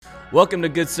Welcome to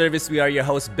Good Service. We are your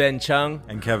hosts, Ben Chung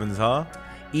and Kevin Zha.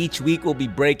 Each week we'll be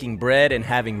breaking bread and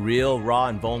having real, raw,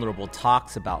 and vulnerable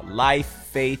talks about life,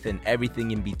 faith, and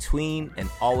everything in between, and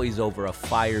always over a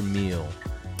fire meal.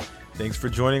 Thanks for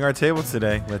joining our table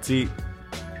today. Let's eat.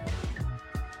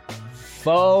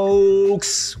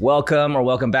 Folks,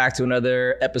 welcome back to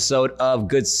another episode of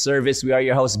Good Service. We are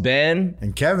your hosts, Ben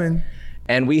and Kevin.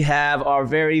 And we have our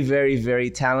very, very, very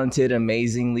talented,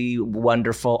 amazingly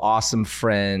wonderful, awesome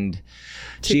friend.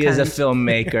 She is a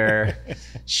filmmaker.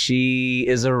 She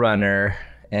is a runner,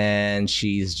 and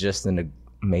she's just an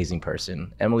amazing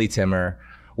person. Emily Timmer,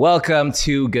 welcome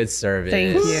to Good Service.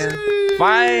 Thank you.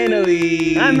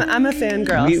 Finally. I'm a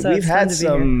fangirl. We've had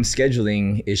some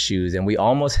scheduling issues, and we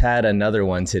almost had another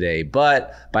one today.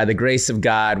 But by the grace of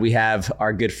God, we have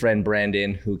our good friend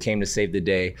Brandon, who came to save the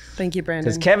day. Thank you, Brandon.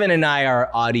 Because Kevin and I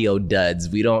are audio duds.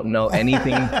 We don't know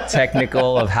anything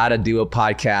technical of how to do a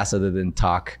podcast other than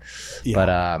talk. Yeah.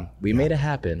 But we made it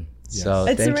happen. Yes. So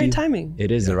it's the right timing.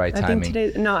 It is the right timing.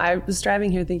 I think I was driving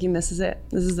here thinking this is it.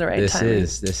 This is the right timing.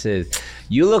 This is.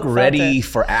 You look ready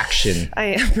for action. I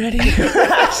am ready for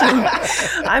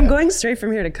action. I'm going straight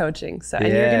from here to coaching. So, and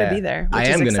you're going to be there, which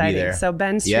is exciting. Be there. So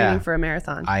Ben's training for a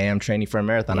marathon. I am training for a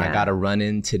marathon. I got to run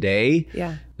in today.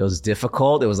 Yeah. It was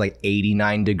difficult. It was like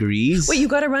 89 degrees. Wait, you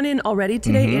got to run in already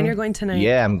today and you're going tonight?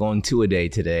 Yeah, I'm going 2 a day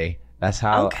today. That's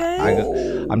how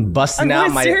I'm busting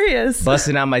out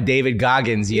my David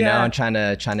Goggins, you know, and trying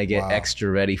to get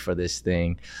extra ready for this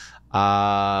thing.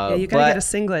 Yeah, you gotta get a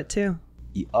singlet too.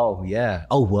 Oh yeah.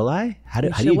 Oh, will I? How do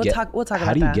you get? We'll talk about that.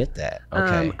 How do you get that?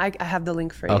 Okay. I have the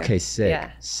link for you. Okay, sick.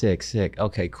 Yeah. Sick.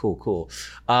 Okay, cool.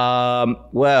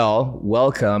 Well,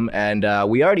 welcome, and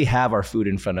we already have our food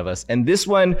in front of us, and this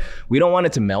one we don't want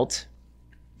it to melt.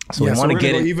 So we want to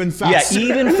get it even faster. Yeah,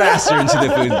 even faster into the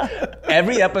food.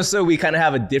 Every episode, we kind of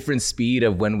have a different speed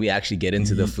of when we actually get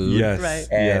into the food. Yes. Right.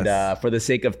 And for the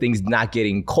sake of things not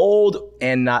getting cold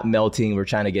and not melting, we're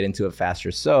trying to get into it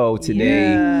faster. So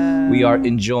today, we are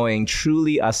enjoying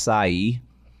truly acai.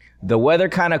 The weather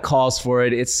kind of calls for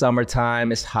it. It's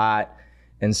summertime. It's hot.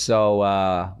 And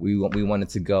so we wanted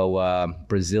to go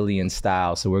Brazilian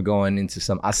style. So we're going into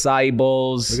some acai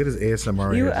bowls. Look at this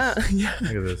ASMR here.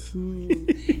 Look at this.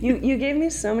 You gave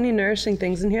me so many nourishing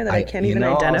things in here that I can't even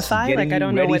identify. Like I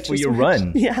don't know what for your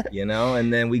run. Yeah. You know,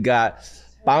 and then we got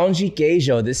pão de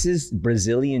queijo. This is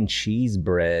Brazilian cheese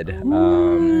bread.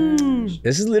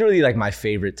 This is literally like my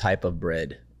favorite type of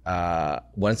bread.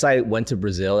 Once I went to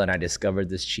Brazil and I discovered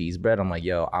this cheese bread, I'm like,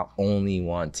 yo, I only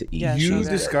want to eat. You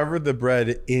discovered the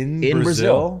bread in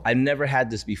Brazil? I never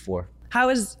had this before. How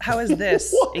is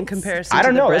this in comparison I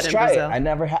don't to the know. bread Let's try Brazil?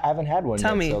 it. I haven't had one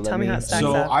Tell yet. me how it stacks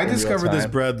So up. I discovered this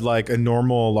bread like a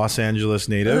normal Los Angeles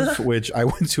native, which I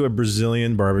went to a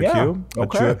Brazilian barbecue, a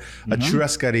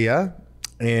churrascaria,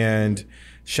 and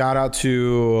shout out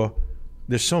to,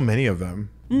 there's so many of them.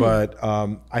 But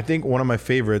I think one of my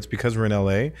favorites, because we're in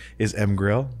LA, is M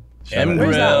Grill. M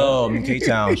Grill,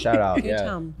 K-Town, shout out.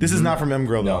 Yeah. This is not from M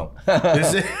Grill, though.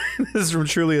 This is from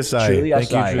Truly Acai. Truly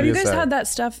Thank you, Acai. Truly Have you guys Acai. had that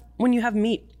stuff when you have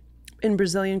meat in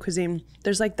Brazilian cuisine?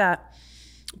 There's like that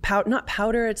not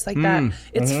powder, it's like that.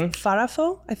 It's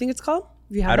farafo, I think it's called.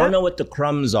 Have you had I don't know what the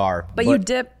crumbs are. But you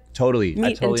dip totally. meat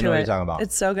I totally into know what it. you're talking about.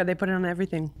 It's so good. They put it on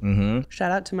everything.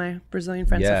 Shout out to my Brazilian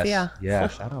friend Sophia. Yeah,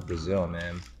 shout out Brazil,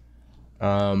 man.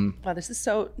 Wow, this is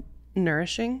so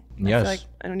nourishing. Yes. I feel like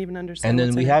I don't even understand. And then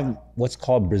what's we in have what's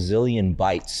called Brazilian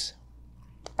bites.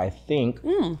 I think,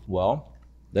 well,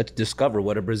 let's discover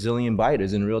what a Brazilian bite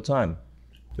is in real time.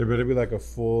 There better be like a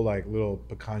full like little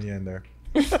picanha in there.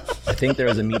 I think there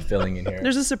is a meat filling in here.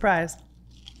 There's a surprise.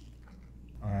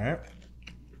 All right.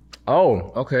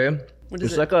 Oh, okay. What is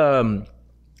it's it? like a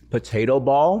potato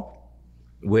ball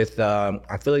with,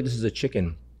 I feel like this is a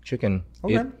chicken.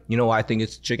 Okay. You know why I think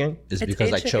it's chicken? It's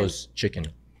because I chose chicken.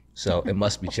 So it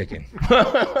must be chicken.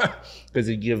 Because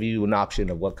it gives you an option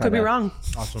of what kind of. Could be wrong.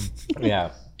 Awesome.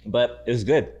 Yeah. But it's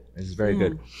good. It's very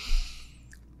good.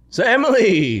 So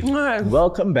Emily,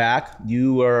 welcome back.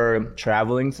 You were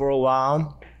traveling for a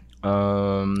while.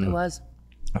 It was.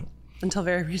 Until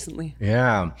very recently.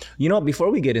 Yeah. You know, before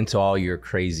we get into all your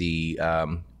crazy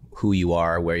who you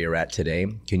are, where you're at today,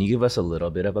 can you give us a little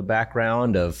bit of a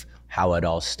background of how it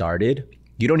all started?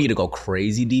 You don't need to go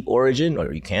crazy deep origin,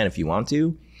 or you can if you want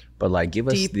to, but like give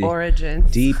us Deep origin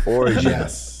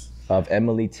of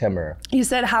Emily Timmer. You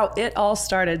said how it all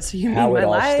started, so you mean How it my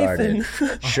all life started.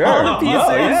 and Sure. all the pieces.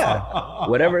 Oh, yeah.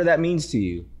 Whatever that means to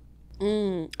you.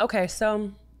 Okay,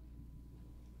 so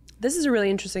this is a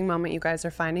really interesting moment you guys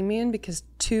are finding me in, because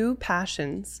two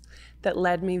passions that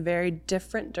led me very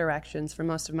different directions for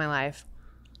most of my life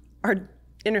are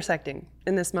intersecting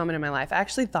in this moment in my life. I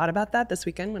actually thought about that this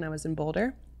weekend when I was in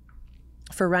Boulder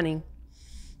for running.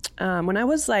 When I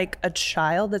was like a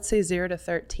child, let's say 0 to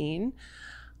 13,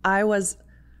 I was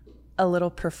a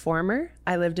little performer.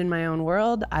 I lived in my own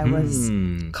world. I was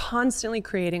constantly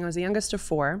creating. I was the youngest of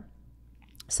 4.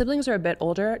 Siblings are a bit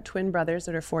older, twin brothers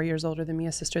that are 4 years older than me,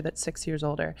 a sister that's 6 years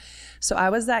older. So I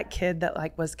was that kid that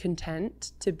like was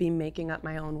content to be making up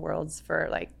my own worlds for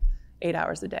like 8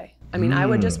 hours a day. I mean, I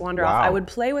would just wander off. I would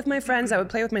play with my friends. I would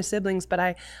play with my siblings, but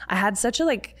I had such a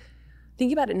like,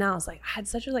 thinking about it now, it's like I had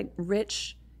such a like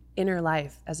rich inner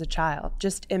life as a child,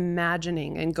 just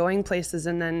imagining and going places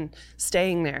and then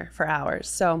staying there for hours.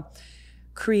 So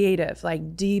creative,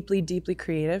 like deeply, deeply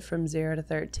creative from 0 to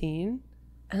 13.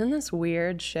 And then this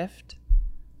weird shift,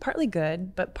 partly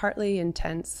good, but partly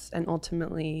intense and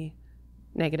ultimately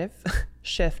negative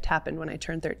shift happened when I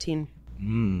turned 13.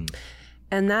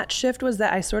 And that shift was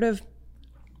that I sort of,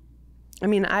 I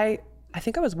mean, I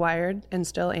think I was wired and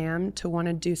still am to want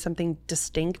to do something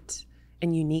distinct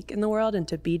and unique in the world and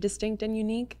to be distinct and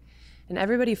unique. And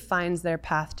everybody finds their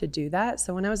path to do that.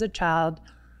 So when I was a child,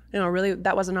 you know, really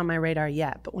that wasn't on my radar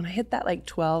yet. But when I hit that like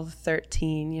 12,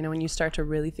 13, you know, when you start to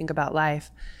really think about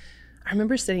life, I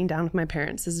remember sitting down with my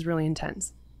parents. This is really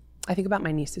intense. I think about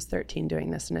my niece who's 13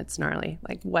 doing this and it's gnarly.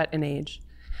 Like what an age.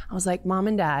 I was like, Mom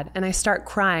and Dad, and I start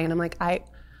crying and I'm like, I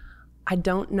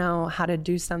don't know how to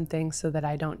do something so that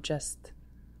I don't just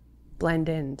blend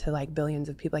into like billions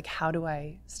of people. Like, how do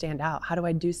I stand out? How do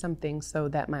I do something so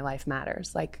that my life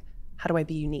matters? Like, how do I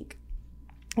be unique?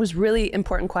 It was really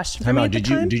important question for me at the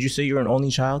time. Did you say you were an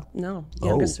only child? No,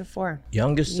 youngest of 4.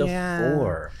 Youngest of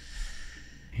 4.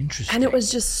 Interesting. And it was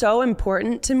just so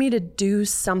important to me to do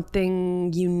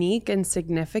something unique and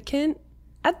significant.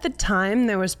 At the time,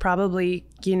 there was probably,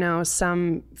 you know,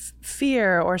 some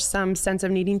fear or some sense of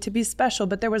needing to be special,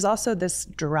 but there was also this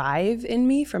drive in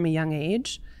me from a young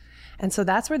age. And so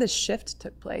that's where the shift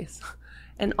took place.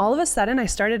 And all of a sudden, I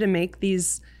started to make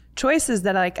these choices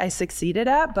that like I succeeded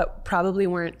at, but probably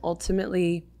weren't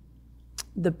ultimately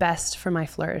the best for my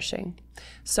flourishing.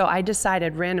 So I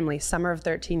decided randomly, summer of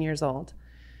 13 years old,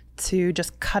 to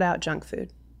just cut out junk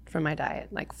food from my diet,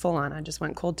 like full on. I just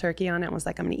went cold turkey on it and was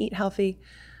like, I'm gonna eat healthy.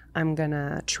 I'm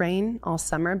gonna train all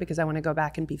summer because I wanna go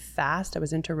back and be fast. I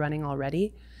was into running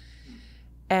already.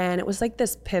 And it was like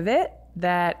this pivot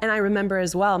that, and I remember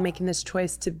as well making this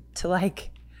choice to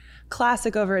like,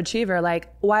 classic overachiever, like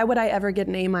why would I ever get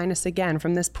an A- again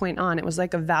from this point on? It was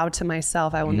like a vow to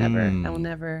myself. I will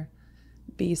never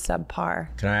be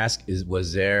subpar. Can I ask,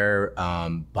 was there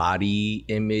body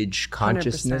image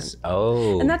consciousness? 100%.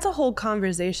 Oh. And that's a whole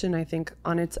conversation, I think,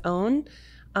 on its own.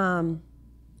 The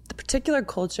particular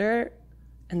culture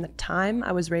and the time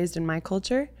I was raised in my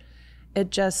culture,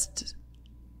 it just,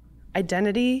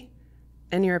 identity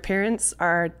and your appearance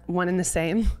are one and the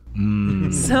same.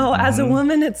 So as a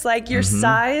woman, it's like your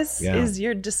size is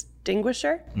your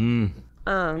distinguisher.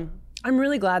 I'm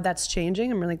really glad that's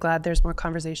changing. I'm really glad there's more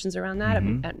conversations around that.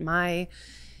 At my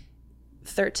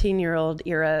 13-year-old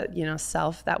era, you know,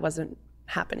 self, that wasn't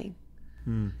happening.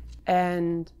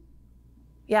 And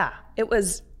yeah, it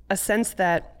was a sense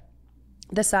that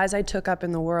the size I took up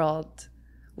in the world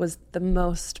was the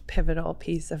most pivotal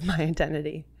piece of my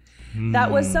identity.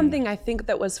 That was something I think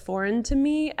that was foreign to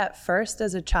me at first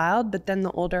as a child, but then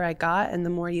the older I got and the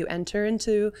more you enter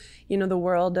into, you know, the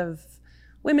world of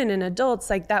women and adults,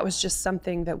 like that was just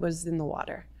something that was in the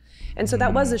water. And so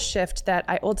that was a shift that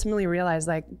I ultimately realized,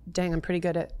 like, dang, I'm pretty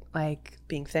good at like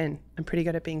being thin. I'm pretty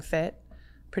good at being fit,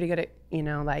 pretty good at, you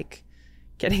know, like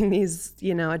getting these,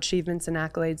 you know, achievements and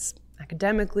accolades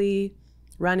academically,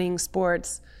 running,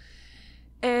 sports.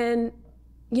 And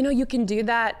you know, you can do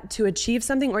that to achieve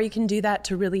something, or you can do that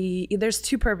to really, there's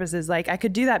two purposes. Like I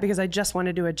could do that because I just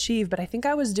wanted to achieve, but I think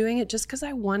I was doing it just because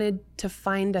I wanted to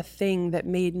find a thing that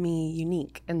made me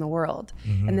unique in the world.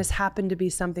 And this happened to be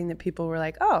something that people were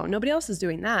like, oh, nobody else is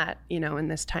doing that, you know, in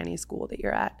this tiny school that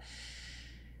you're at.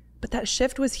 But that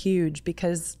shift was huge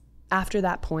because after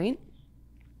that point,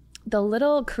 the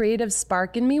little creative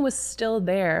spark in me was still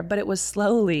there, but it was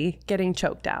slowly getting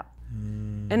choked out.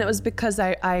 And it was because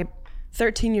I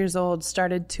 13 years old,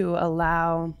 started to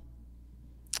allow,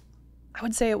 I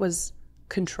would say it was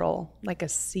control, like a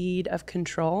seed of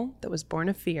control that was born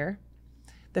of fear.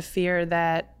 The fear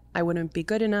that I wouldn't be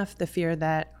good enough, the fear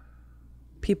that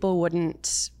people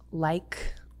wouldn't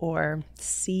like or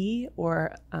see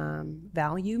or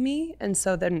value me. And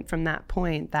so then from that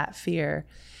point, that fear,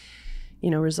 you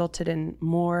know, resulted in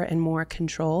more and more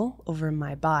control over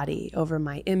my body, over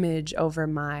my image, over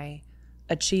my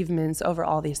achievements, over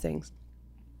all these things.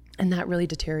 And that really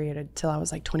deteriorated till I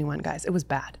was like 21, guys. It was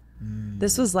bad.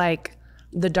 This was like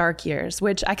the dark years,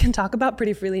 which I can talk about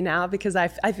pretty freely now because I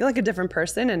feel like a different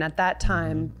person. And at that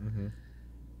time,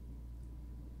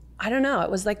 I don't know,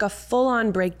 it was like a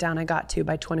full-on breakdown I got to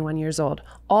by 21 years old.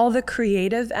 All the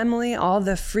creative Emily, all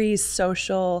the free,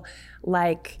 social,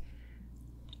 like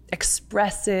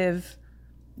expressive,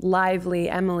 lively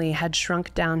Emily had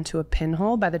shrunk down to a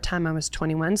pinhole by the time I was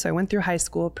 21. So I went through high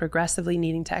school progressively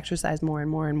needing to exercise more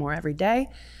and more and more every day.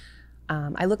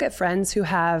 I look at friends who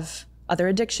have other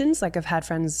addictions, like I've had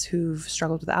friends who've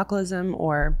struggled with alcoholism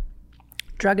or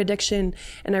drug addiction,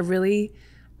 and I really,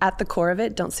 at the core of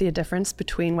it, don't see a difference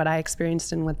between what I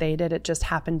experienced and what they did. It just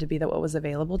happened to be that what was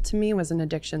available to me was an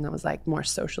addiction that was like more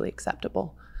socially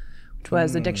acceptable, which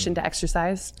was addiction to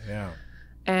exercise. Yeah.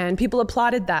 And people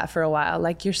applauded that for a while,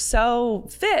 like, you're so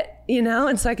fit, you know?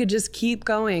 And so I could just keep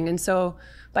going. And so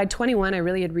by 21, I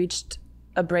really had reached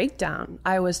a breakdown.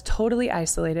 I was totally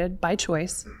isolated by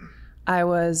choice. I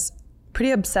was pretty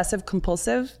obsessive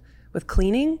compulsive with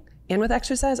cleaning and with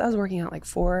exercise. I was working out like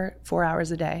four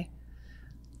hours a day,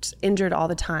 just injured all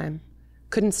the time,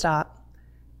 couldn't stop.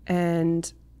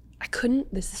 And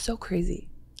this is so crazy.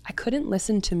 I couldn't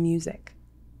listen to music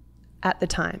at the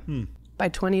time. By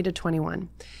 20 to 21.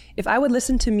 If I would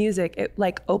listen to music, it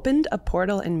like opened a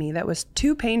portal in me that was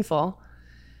too painful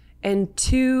and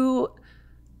too,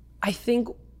 I think,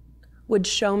 would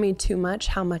show me too much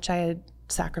how much I had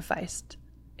sacrificed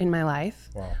in my life.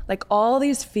 Wow. Like all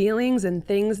these feelings and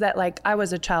things that, like, I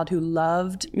was a child who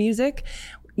loved music,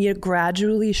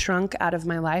 gradually shrunk out of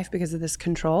my life because of this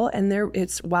control. And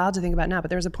it's wild to think about now, but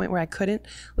there was a point where I couldn't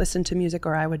listen to music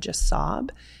or I would just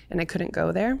sob and I couldn't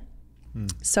go there.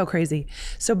 So crazy.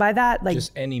 So by that, like,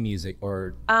 just any music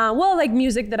or well, like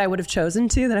music that I would have chosen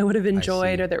to, that I would have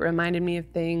enjoyed or that reminded me of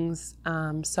things.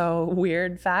 So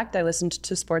weird fact, I listened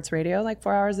to sports radio like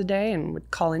 4 hours a day and would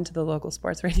call into the local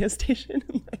sports radio station.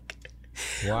 Like,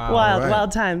 wow,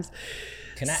 wild times.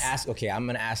 Can I ask? Okay, I'm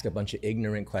gonna ask a bunch of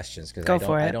ignorant questions because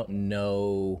I don't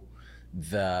know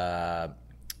because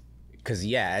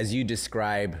as you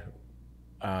describe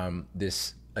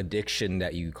this addiction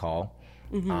that you call.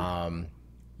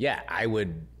 I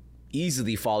would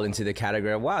easily fall into the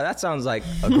category of, wow, that sounds like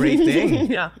a great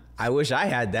thing. Yeah. I wish I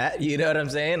had that. You know what I'm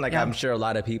saying? Like, I'm sure a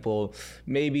lot of people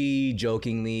maybe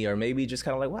jokingly or maybe just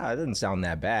kind of like, wow, it doesn't sound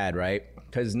that bad, right?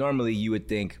 Because normally you would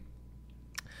think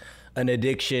an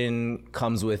addiction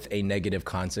comes with a negative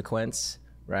consequence,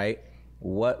 right?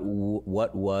 What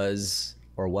was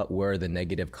or what were the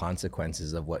negative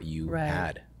consequences of what you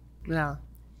had? Yeah.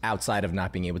 Outside of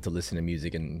not being able to listen to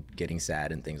music and getting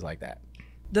sad and things like that?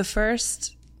 The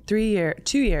first 2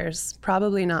 years,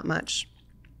 probably not much.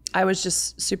 I was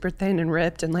just super thin and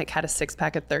ripped and like had a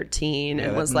 6-pack at 13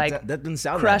 and was like that doesn't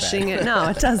sound crushing that bad. it. No,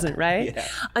 it doesn't, right? Yeah.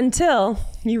 Until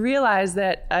you realize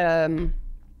that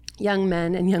young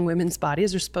men and young women's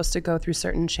bodies are supposed to go through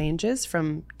certain changes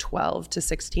from 12 to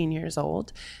 16 years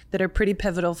old that are pretty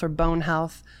pivotal for bone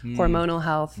health, hormonal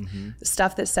health,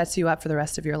 stuff that sets you up for the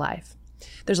rest of your life.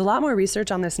 There's a lot more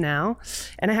research on this now,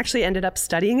 and I actually ended up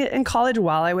studying it in college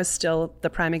while I was still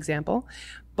the prime example.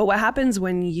 But what happens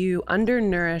when you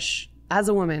undernourish, as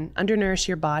a woman, undernourish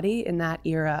your body in that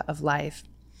era of life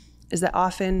is that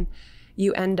often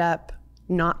you end up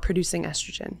not producing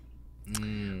estrogen,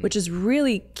 which is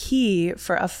really key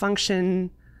for a function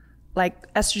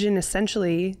like estrogen.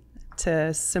 Essentially,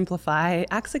 to simplify,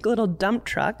 acts like a little dump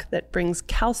truck that brings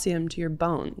calcium to your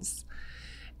bones.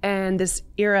 And this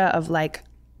era of like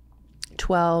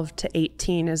 12 to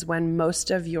 18 is when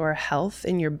most of your health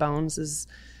in your bones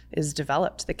is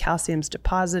developed. The calcium's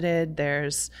deposited,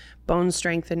 there's bone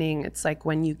strengthening. It's like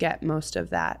when you get most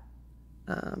of that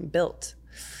built.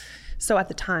 So at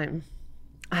the time,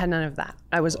 I had none of that.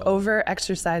 I was over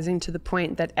exercising to the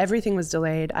point that everything was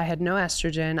delayed. I had no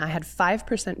estrogen. I had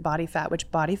 5% body fat, which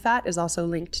body fat is also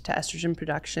linked to estrogen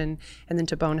production and then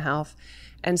to bone health.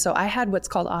 And so I had what's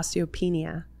called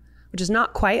osteopenia, which is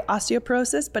not quite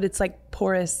osteoporosis, but it's like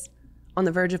porous, on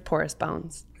the verge of porous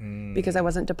bones because I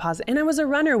wasn't depositing. And I was a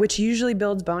runner, which usually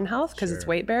builds bone health because it's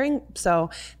weight bearing. So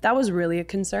that was really a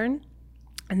concern.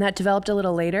 And that developed a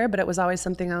little later, but it was always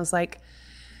something I was like,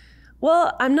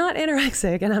 well, I'm not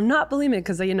anorexic and I'm not bulimic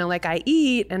because, you know, like I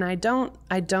eat and I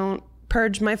don't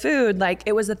purge my food. Like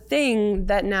it was a thing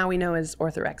that now we know is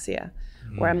orthorexia.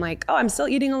 Where I'm like, oh, I'm still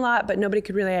eating a lot, but nobody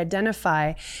could really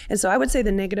identify. And so I would say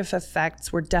the negative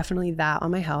effects were definitely that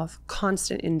on my health,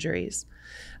 constant injuries.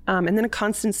 And then a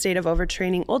constant state of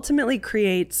overtraining ultimately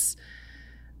creates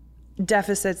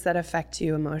deficits that affect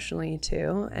you emotionally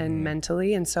too and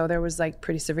mentally. And so there was like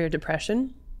pretty severe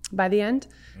depression by the end.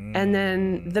 And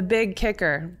then the big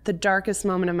kicker, the darkest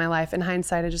moment of my life, in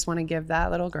hindsight, I just want to give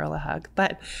that little girl a hug.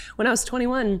 But when I was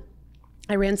 21,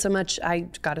 I ran so much, I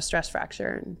got a stress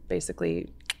fracture and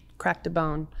basically cracked a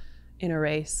bone in a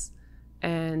race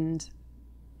and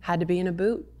had to be in a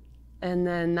boot. And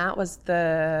then that was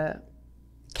the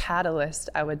catalyst,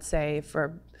 I would say,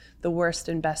 for the worst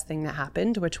and best thing that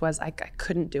happened, which was I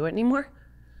couldn't do it anymore.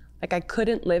 Like I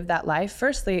couldn't live that life.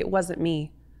 Firstly, it wasn't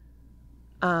me.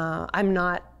 I'm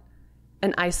not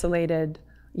an isolated,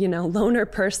 loner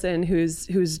person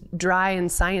who's dry and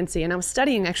sciencey. And I was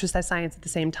studying exercise science at the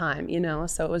same time,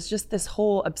 so it was just this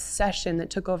whole obsession that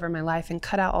took over my life and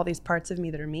cut out all these parts of me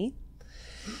that are me.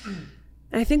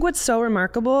 And I think what's so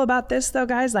remarkable about this though,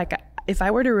 guys, like if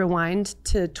I were to rewind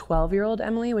to 12-year-old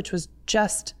Emily, which was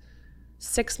just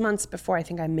 6 months before I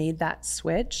think I made that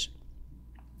switch,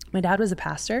 my dad was a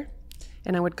pastor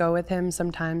and I would go with him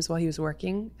sometimes while he was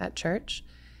working at church.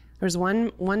 There was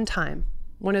one time,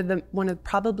 one of the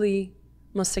probably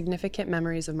most significant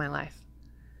memories of my life.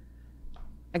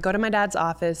 I go to my dad's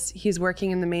office, he's working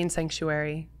in the main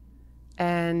sanctuary,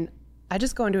 and I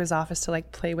just go into his office to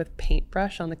like play with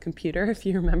paintbrush on the computer, if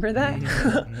you remember that.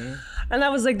 Mm-hmm. And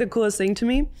that was like the coolest thing to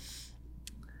me.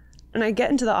 And I get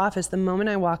into the office, the moment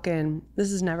I walk in,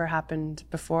 this has never happened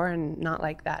before and not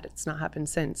like that. It's not happened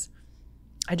since.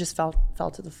 I just fell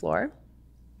to the floor.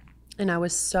 And I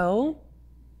was so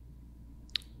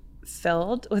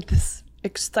filled with this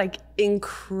like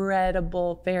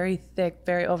incredible, very thick,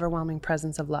 very overwhelming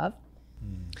presence of love.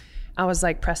 I was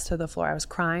like pressed to the floor. I was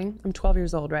crying. I'm 12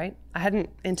 years old, right? I hadn't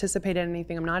anticipated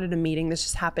anything. I'm not at a meeting. This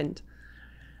just happened.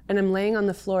 And I'm laying on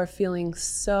the floor feeling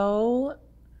so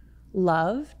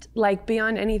loved, like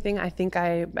beyond anything I think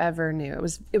I ever knew.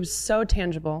 It was so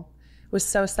tangible. It was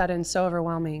so sudden, so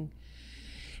overwhelming.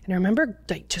 And I remember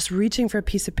like just reaching for a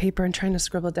piece of paper and trying to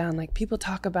scribble down, like people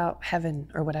talk about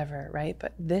heaven or whatever, right?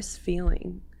 But this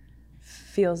feeling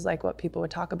feels like what people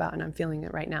would talk about, and I'm feeling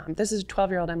it right now. This is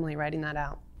 12-year-old Emily writing that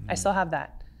out. I still have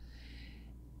that.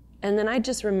 And then I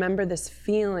just remember this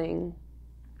feeling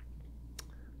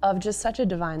of just such a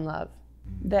divine love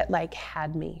that like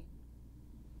had me.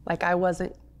 Like I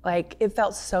wasn't, like it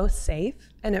felt so safe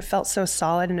and it felt so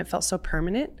solid and it felt so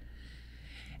permanent.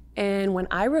 And when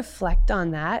I reflect on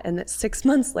that and that 6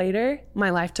 months later, my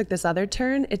life took this other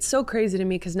turn, it's so crazy to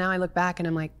me because now I look back and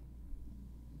I'm like,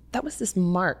 that was this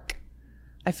mark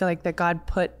I feel like that God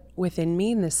put within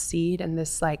me, and this seed and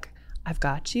this like, I've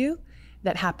got you,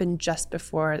 that happened just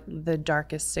before the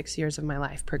darkest 6 years of my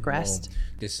life progressed. Well,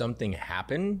 did something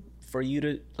happen for you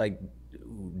to like,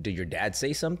 did your dad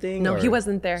say something? No, he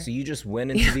wasn't there. So you just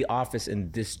went into the office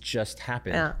and this just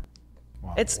happened. Yeah.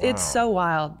 Wow. It's so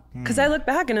wild because I look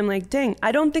back and I'm like, dang,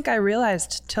 I don't think I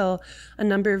realized till a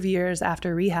number of years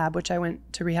after rehab, which I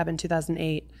went to rehab in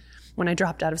 2008 when I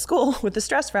dropped out of school with the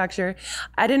stress fracture.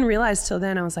 I didn't realize till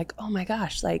then. I was like, oh my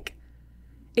gosh, like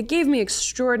it gave me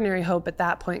extraordinary hope at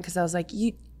that point because I was like,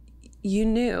 you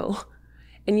knew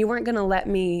and you weren't going to let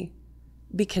me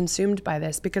be consumed by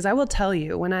this. Because I will tell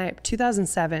you, when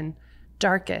 2007,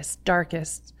 darkest,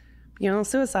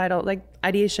 suicidal, like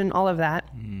ideation, all of that.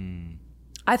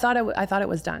 I thought it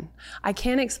was done. I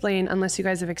can't explain, unless you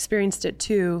guys have experienced it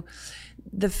too,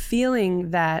 the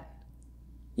feeling that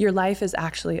your life is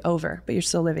actually over, but you're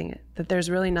still living it, that there's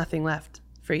really nothing left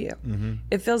for you. Mm-hmm.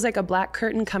 It feels like a black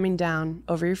curtain coming down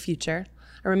over your future.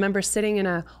 I remember sitting in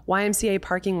a YMCA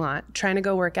parking lot, trying to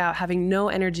go work out, having no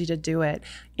energy to do it,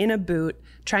 in a boot,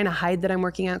 trying to hide that I'm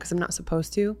working out because I'm not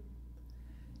supposed to,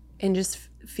 and just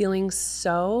feeling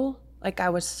so like I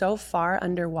was so far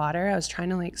underwater. I was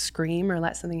trying to like scream or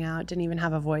let something out, didn't even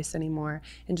have a voice anymore,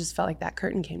 and just felt like that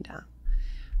curtain came down.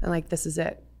 And like, this is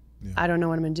it. Yeah. I don't know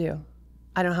what I'm gonna do.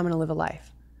 I don't know how I'm gonna live a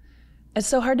life. It's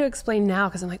so hard to explain now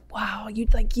because I'm like, wow, you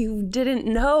didn't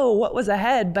know what was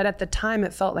ahead. But at the time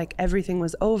it felt like everything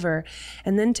was over.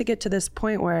 And then to get to this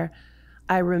point where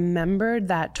I remembered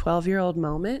that 12-year-old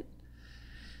moment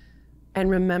and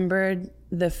remembered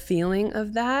the feeling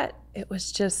of that, it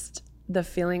was just the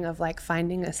feeling of like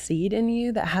finding a seed in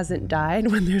you that hasn't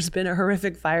died when there's been a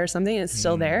horrific fire or something, and it's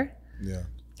still there. Yeah.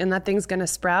 And that thing's gonna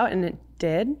sprout, and it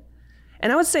did.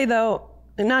 And I would say though,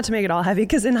 and not to make it all heavy,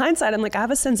 because in hindsight, I'm like, I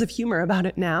have a sense of humor about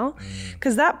it now.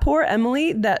 Because that poor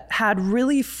Emily that had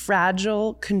really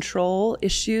fragile control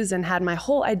issues and had my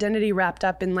whole identity wrapped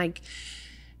up in like,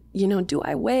 do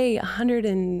I weigh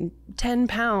 110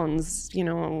 pounds?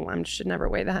 I should never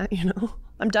weigh that,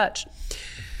 I'm Dutch.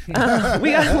 We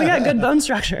got good bone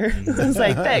structure. It's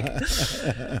like thick.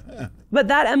 But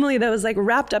that Emily that was like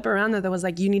wrapped up around that was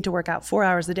like, you need to work out 4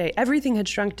 hours a day. Everything had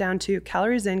shrunk down to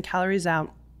calories in, calories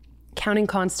out, counting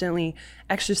constantly,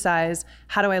 exercise,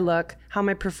 how do I look, how am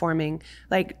I performing,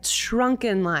 like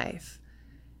shrunken life.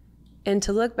 And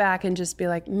to look back and just be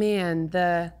like, man,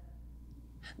 the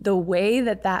The way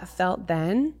that felt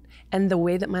then and the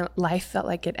way that my life felt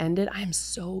like it ended, I am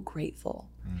so grateful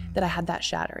that I had that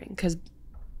shattering. Because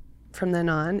from then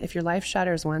on, if your life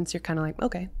shatters once, you're kind of like,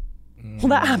 okay, well,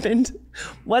 that happened.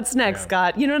 What's next,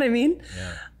 God? You know what I mean?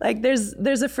 Yeah. Like there's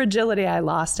a fragility I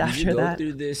lost after that. Did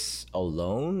you go through this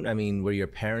alone? I mean, were your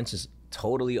parents just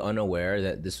totally unaware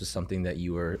that this was something that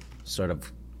you were sort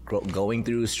of going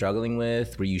through, struggling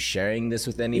with? Were you sharing this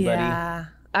with anybody? Yeah.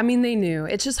 I mean, they knew.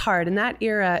 It's just hard. In that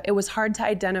era, it was hard to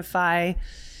identify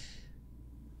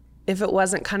if it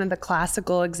wasn't kind of the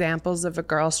classical examples of a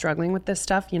girl struggling with this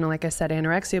stuff. You know, like I said,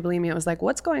 anorexia, bulimia, it was like,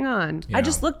 what's going on? Yeah. I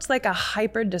just looked like a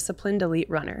hyper-disciplined elite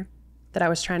runner that I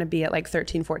was trying to be at like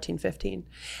 13, 14, 15.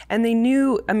 And they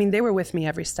knew, I mean, they were with me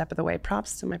every step of the way.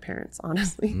 Props to my parents,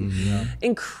 honestly. Yeah.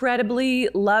 Incredibly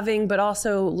loving, but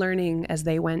also learning as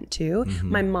they went too.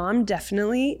 My mom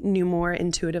definitely knew more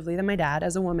intuitively than my dad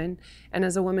as a woman. And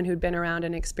as a woman who'd been around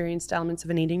and experienced elements of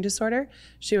an eating disorder,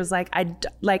 she was like,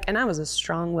 and I was a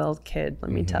strong-willed kid,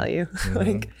 let me tell you.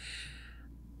 Like,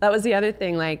 that was the other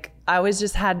thing. Like, I always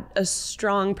just had a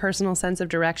strong personal sense of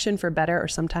direction for better or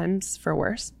sometimes for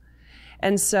worse.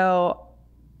 And so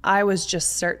I was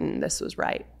just certain this was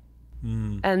right.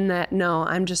 And that, no,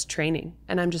 I'm just training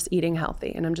and I'm just eating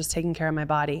healthy and I'm just taking care of my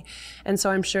body. And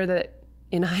so I'm sure that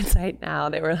in hindsight now,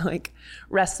 they were like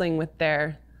wrestling with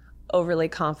their overly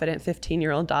confident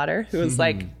 15-year-old daughter who was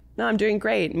like, no, I'm doing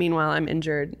great. Meanwhile, I'm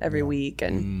injured every week.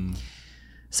 And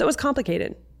so it was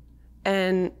complicated.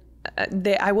 And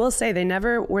I will say they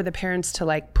never were the parents to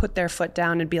like put their foot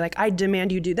down and be like, I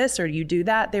demand you do this or you do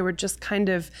that. They were just kind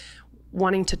of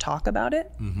wanting to talk about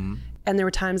it. And there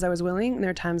were times I was willing and there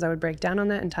were times I would break down on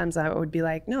that and times I would be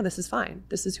like, no, this is fine.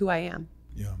 This is who I am.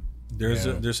 Yeah. There's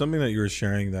something that you were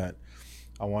sharing that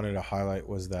I wanted to highlight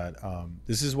was that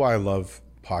this is why I love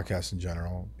podcasts in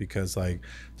general, because like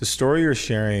the story you're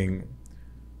sharing,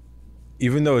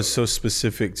 even though it's so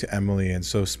specific to Emily and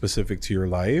so specific to your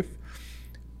life,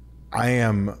 I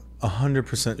am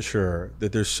 100% sure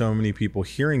that there's so many people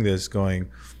hearing this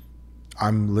going,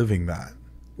 I'm living that.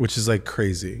 Which is like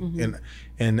crazy,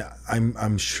 and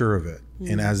I'm sure of it.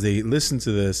 And as they listen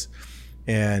to this,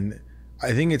 and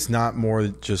I think it's not more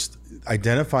just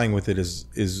identifying with it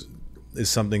is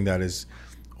something that is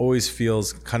always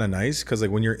feels kind of nice, because like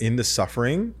when you're in the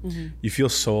suffering, you feel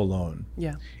so alone.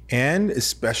 Yeah, and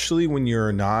especially when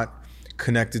you're not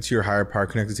connected to your higher power,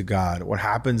 connected to God, what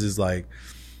happens is like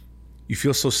you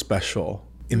feel so special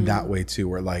in that way too.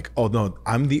 Where like, oh no,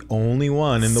 I'm the only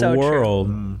one in the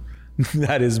world.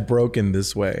 That is broken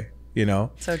this way, you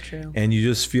know? So true. And you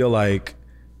just feel like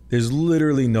there's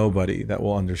literally nobody that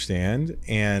will understand.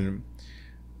 And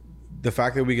the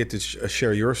fact that we get to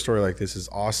share your story like this is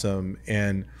awesome.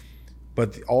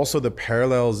 But also the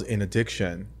parallels in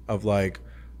addiction of like,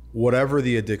 whatever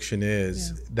the addiction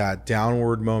is, that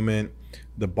downward moment,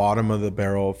 the bottom of the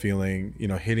barrel feeling, you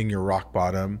know, hitting your rock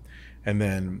bottom, and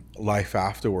then life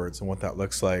afterwards and what that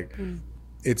looks like.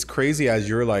 It's crazy as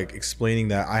you're like explaining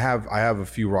that. I have a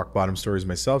few rock bottom stories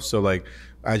myself. So like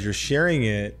as you're sharing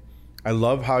it, I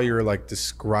love how you're like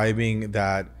describing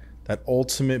that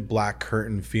ultimate black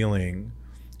curtain feeling,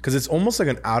 because it's almost like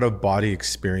an out of body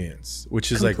experience,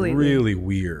 which is completely. Like really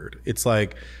weird. It's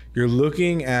like you're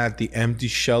looking at the empty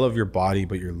shell of your body,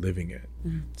 but you're living it.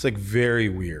 It's like very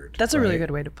weird. That's a really good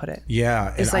way to put it.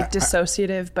 Yeah. It's like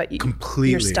dissociative, but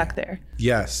completely. You're stuck there.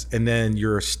 Yes. And then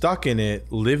you're stuck in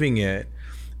it, living it.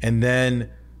 And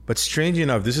then, but strangely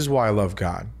enough, this is why I love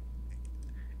God,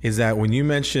 is that when you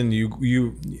mentioned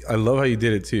I love how you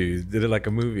did it too. You did it like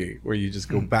a movie where you just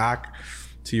go back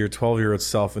to your 12-year-old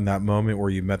self in that moment where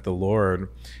you met the Lord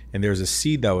and there's a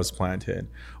seed that was planted.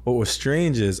 What was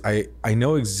strange is I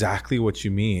know exactly what you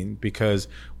mean, because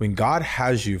when God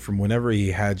has you from whenever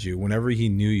he had you, whenever he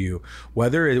knew you,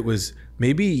 whether it was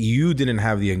maybe you didn't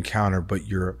have the encounter, but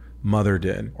your mother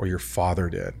did or your father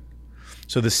did.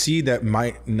 So the seed that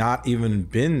might not even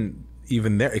been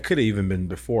even there, it could have even been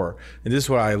before. And this is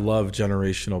what I love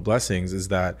generational blessings, is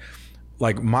that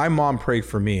like my mom prayed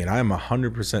for me, and I am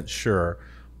 100% sure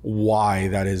why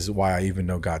that is why I even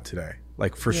know God today.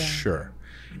 Like for sure.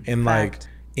 And like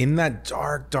in that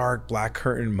dark black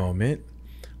curtain moment,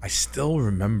 I still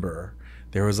remember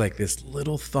there was like this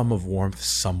little thumb of warmth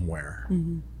somewhere.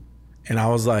 And I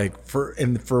was like, for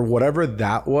whatever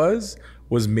that was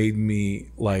made me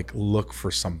like look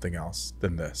for something else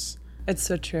than this. It's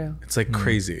so true. It's like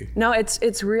crazy. No,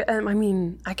 it's real. I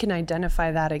mean, I can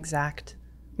identify that exact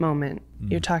moment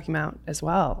you're talking about as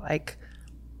well. Like,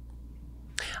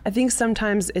 I think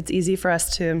sometimes it's easy for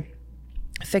us to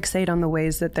fixate on the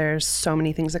ways that there's so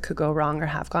many things that could go wrong or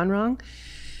have gone wrong.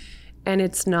 And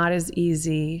it's not as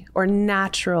easy or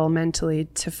natural mentally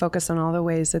to focus on all the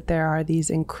ways that there are these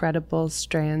incredible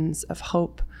strands of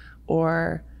hope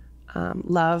or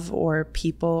love or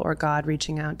people or God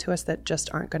reaching out to us that just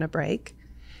aren't going to break.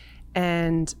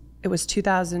 And it was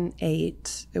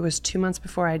 2008. It was 2 months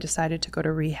before I decided to go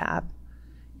to rehab.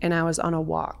 And I was on a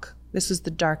walk. This was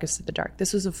the darkest of the dark.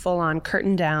 This was a full-on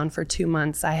curtain down for 2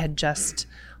 months. I had just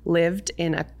lived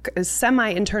in a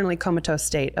semi-internally comatose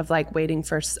state of like waiting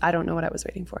for, I don't know what I was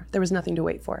waiting for. There was nothing to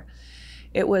wait for.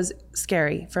 It was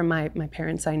scary for my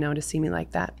parents, I know, to see me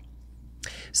like that.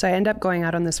 So I end up going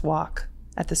out on this walk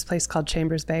at this place called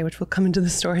Chambers Bay, which will come into the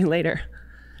story later.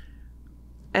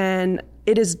 And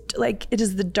it is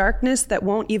the darkness that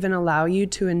won't even allow you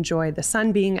to enjoy the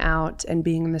sun being out and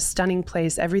being in this stunning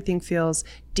place. Everything feels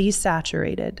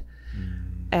desaturated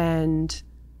and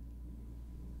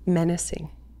menacing.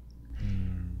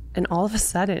 And all of a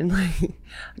sudden, like,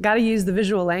 I got to use the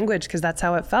visual language because that's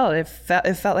how it felt. It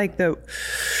felt like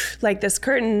this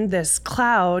curtain, this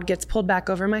cloud gets pulled back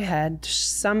over my head.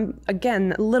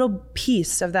 Again, a little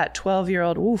piece of that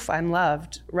 12-year-old, oof, I'm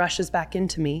loved, rushes back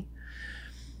into me.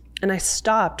 And I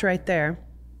stopped right there.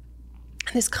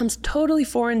 And this comes totally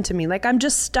foreign to me. Like I'm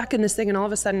just stuck in this thing and all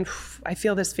of a sudden, I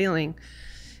feel this feeling.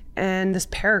 And this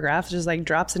paragraph just like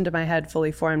drops into my head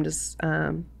fully formed.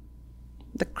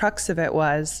 The crux of it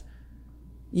was,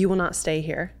 you will not stay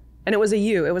here. And it was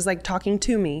it was like talking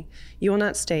to me. You will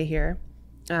not stay here.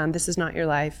 This is not your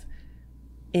life.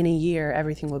 In a year,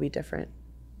 everything will be different.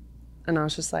 And I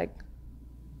was just like,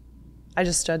 I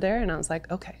just stood there and I was like,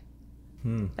 okay.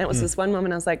 And it was this one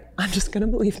moment I was like, I'm just gonna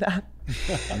believe that.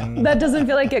 That doesn't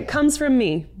feel like it comes from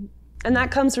me. And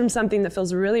that comes from something that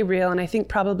feels really real. And I think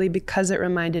probably because it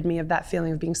reminded me of that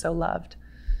feeling of being so loved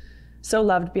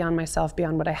beyond myself,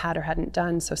 beyond what I had or hadn't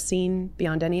done, so seen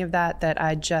beyond any of that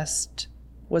I just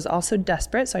was also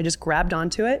desperate. So I just grabbed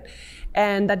onto it.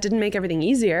 And that didn't make everything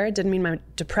easier. It didn't mean my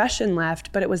depression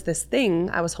left, but it was this thing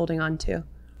I was holding on to.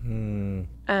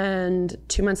 And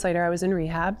 2 months later, I was in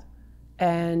rehab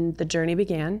and the journey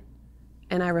began.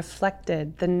 And I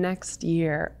reflected the next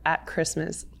year at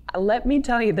Christmas. Let me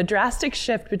tell you, the drastic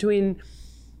shift between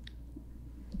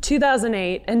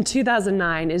 2008 and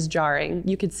 2009 is jarring.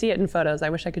 You could see it in photos. I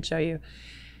wish I could show you.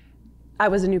 I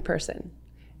was a new person.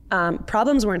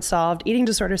 Problems weren't solved. Eating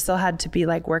disorder still had to be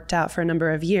like worked out for a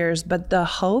number of years, but the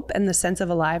hope and the sense of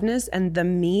aliveness and the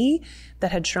me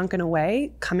that had shrunken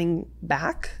away coming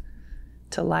back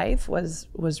to life was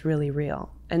really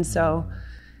real. And so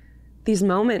these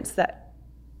moments that,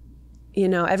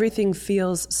 everything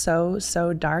feels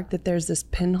so dark that there's this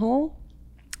pinhole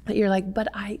that you're like, but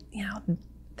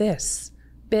this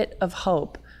bit of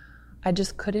hope, I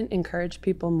just couldn't encourage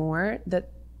people more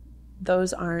that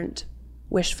those aren't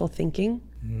wishful thinking,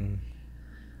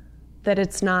 that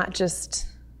it's not just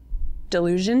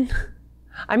delusion.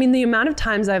 I mean, the amount of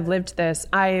times I've lived this,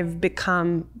 I've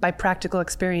become, by practical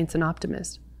experience, an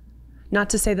optimist. Not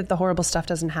to say that the horrible stuff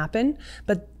doesn't happen,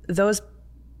 but those,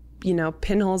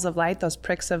 pinholes of light, those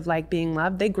pricks of like being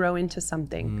loved, they grow into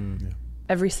something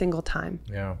every single time.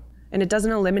 Yeah. And it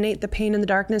doesn't eliminate the pain and the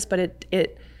darkness, but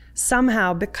it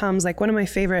somehow becomes like one of my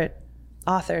favorite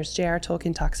authors, J.R.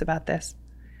 Tolkien, talks about this.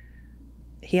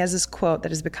 He has this quote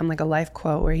that has become like a life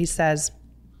quote where he says,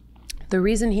 the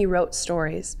reason he wrote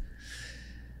stories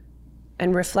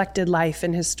and reflected life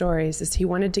in his stories is he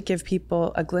wanted to give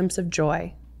people a glimpse of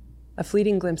joy, a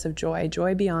fleeting glimpse of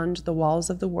joy beyond the walls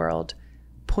of the world,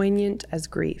 poignant as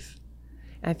grief.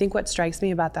 And I think what strikes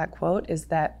me about that quote is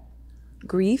that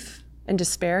grief and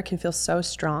despair can feel so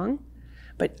strong,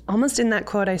 but almost in that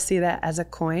quote, I see that as a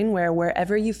coin where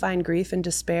wherever you find grief and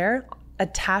despair,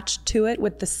 attached to it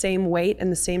with the same weight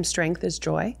and the same strength as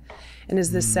joy, and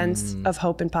is this sense of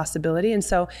hope and possibility. And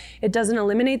so it doesn't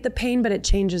eliminate the pain, but it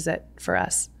changes it for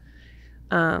us.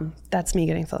 That's me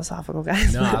getting philosophical,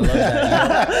 guys. No, I love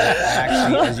that.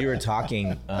 Actually, as you were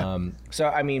talking, so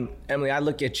I mean, Emily, I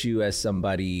look at you as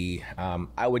somebody,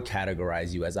 I would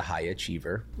categorize you as a high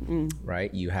achiever,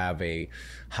 right? You have a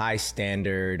high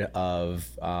standard of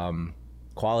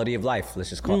quality of life. Let's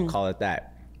just call it that.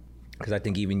 Because I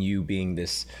think even you being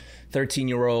this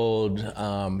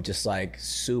 13-year-old, just like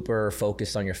super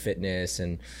focused on your fitness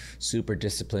and super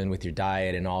disciplined with your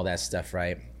diet and all that stuff,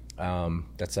 right?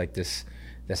 That's like this.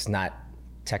 That's not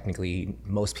technically,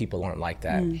 most people aren't like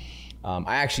that.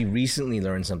 I actually recently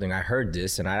learned something. I heard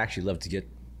this, and I'd actually love to get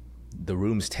the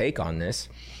room's take on this.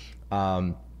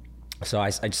 So I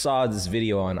saw this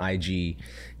video on IG,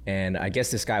 And I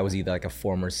guess this guy was either like a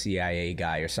former CIA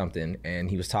guy or something. And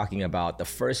he was talking about the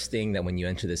first thing that when you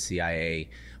enter the CIA,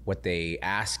 what they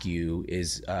ask you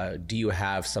is, do you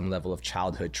have some level of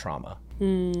childhood trauma?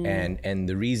 And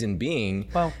the reason being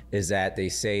is that they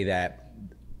say that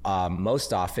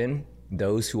most often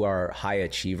those who are high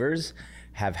achievers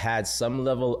have had some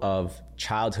level of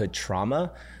childhood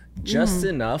trauma, just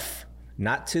enough,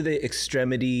 not to the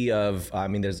extremity of, I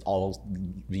mean, there's all,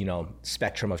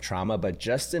 spectrum of trauma, but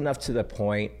just enough to the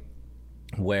point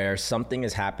where something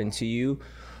has happened to you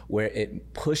where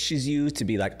it pushes you to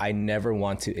be like, I never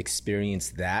want to experience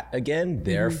that again.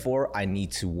 Therefore, I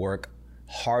need to work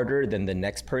harder than the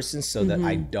next person so that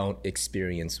I don't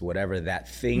experience whatever that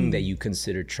thing that you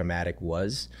considered traumatic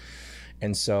was.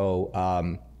 And so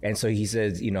he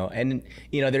says,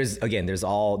 there's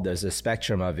a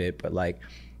spectrum of it, but like,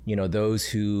 those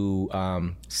who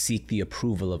seek the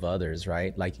approval of others,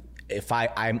 right? Like if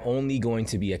I'm only going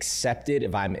to be accepted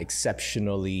if I'm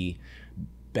exceptionally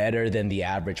better than the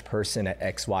average person at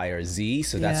X, Y, or Z.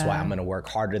 So that's why I'm going to work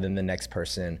harder than the next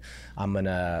person. I'm going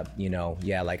to,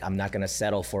 I'm not going to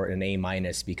settle for an A-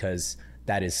 because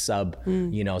that is sub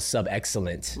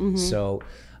excellent. So,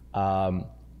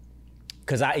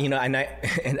 cause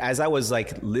and as I was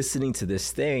like listening to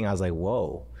this thing, I was like,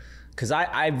 whoa, cause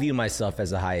I view myself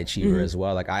as a high achiever as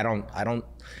well. Like I don't,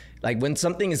 like when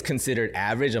something is considered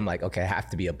average, I'm like, okay, I have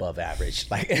to be above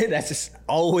average. Like that's just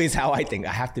always how I think.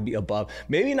 I have to be above,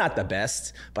 maybe not the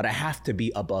best, but I have to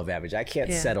be above average. I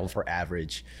can't settle for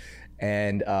average.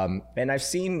 And I've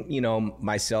seen,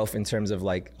 myself in terms of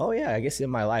like, oh yeah, I guess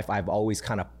in my life, I've always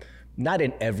kind of, not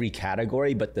in every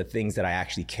category, but the things that I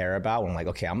actually care about. I'm like,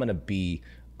 okay, I'm gonna be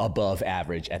above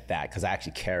average at that because I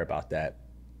actually care about that.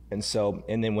 And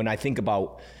then when I think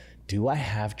about, do I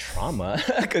have trauma?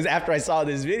 Because after I saw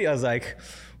this video, I was like,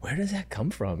 where does that come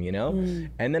from, And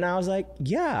then I was like,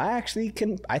 yeah,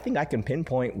 I think I can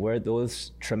pinpoint where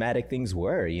those traumatic things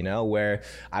were, where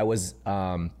I was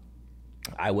othered,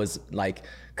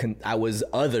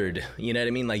 you know what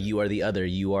I mean? Like you are the other,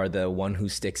 you are the one who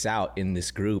sticks out in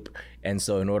this group. And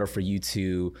so in order for you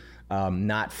to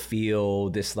not feel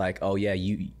this like, oh yeah,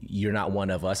 you're not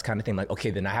one of us kind of thing, like,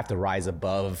 okay, then I have to rise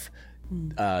above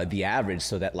the average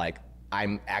so that like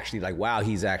I'm actually like, wow,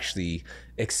 he's actually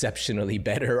exceptionally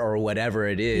better or whatever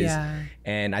it is. Yeah.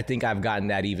 And I think I've gotten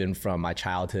that even from my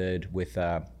childhood with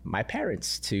my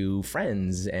parents to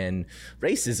friends and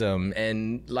racism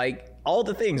and like all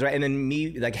the things, right? And then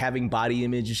me like having body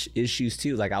image issues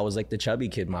too. Like I was like the chubby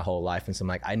kid my whole life. And so I'm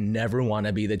like, I never want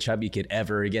to be the chubby kid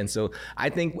ever again. So I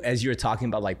think as you're talking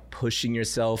about like pushing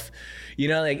yourself,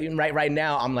 like right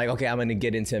now I'm like, okay, I'm going to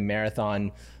get into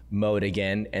marathon mode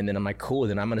again, and then I'm like, cool,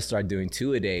 then I'm gonna start doing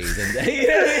 2-a-days, and like,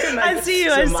 I see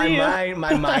you.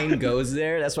 My mind goes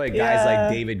there. That's why guys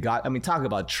like David talk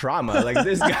about trauma. Like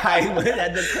this guy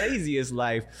had the craziest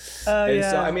life. So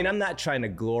I mean, I'm not trying to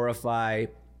glorify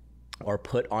or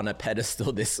put on a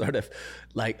pedestal this sort of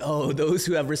like, oh, those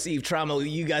who have received trauma,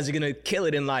 you guys are gonna kill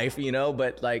it in life,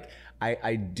 but like I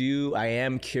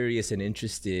am curious and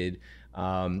interested,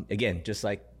 again,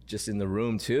 just in the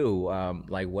room too,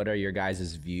 like what are your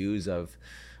guys' views of,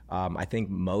 I think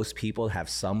most people have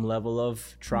some level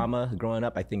of trauma growing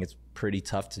up. I think it's pretty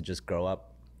tough to just grow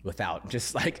up without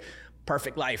just like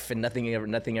perfect life and nothing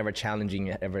ever challenging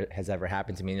has ever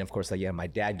happened to me. And of course, like, my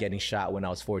dad getting shot when I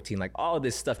was 14, like all of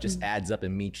this stuff just adds up,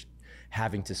 and me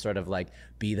having to sort of like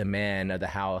be the man of the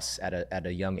house at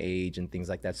a young age and things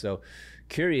like that. So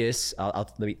curious,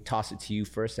 let me toss it to you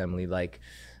first, Emily, like,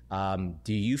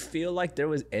 do you feel like there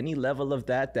was any level of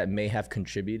that may have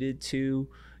contributed to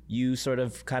you sort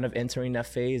of kind of entering that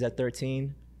phase at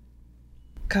 13?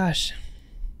 Gosh,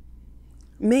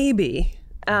 maybe.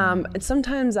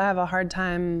 Sometimes I have a hard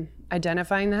time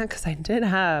identifying that because I did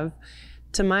have,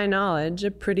 to my knowledge,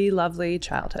 a pretty lovely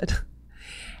childhood.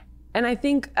 And I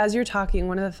think as you're talking,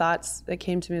 one of the thoughts that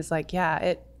came to me is like,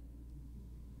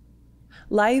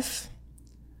 life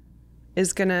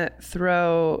is gonna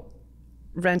throw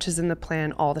wrenches in the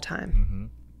plan all the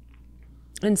time.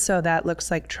 And so that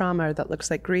looks like trauma, or that looks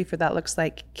like grief, or that looks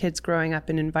like kids growing up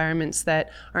in environments that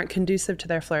aren't conducive to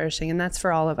their flourishing. And that's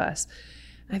for all of us.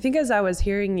 I think as I was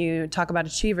hearing you talk about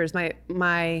achievers,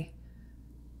 my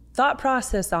thought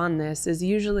process on this is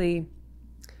usually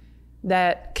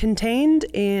that contained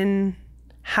in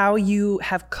how you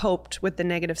have coped with the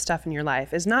negative stuff in your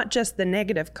life is not just the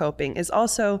negative coping, is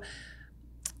also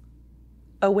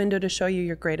a window to show you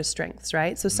your greatest strengths,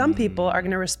 right? So some people are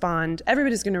going to respond,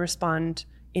 everybody's going to respond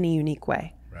in a unique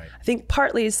way. Right. I think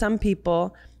partly some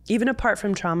people, even apart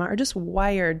from trauma, are just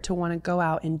wired to want to go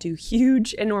out and do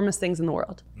huge, enormous things in the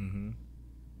world.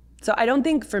 So I don't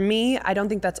think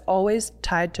that's always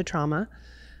tied to trauma.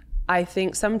 I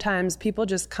think sometimes people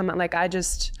just come out, like I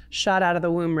just shot out of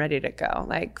the womb ready to go.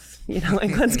 Like,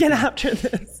 like let's get after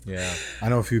this. Yeah. I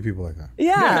know a few people like that.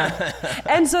 Yeah.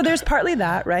 And so there's partly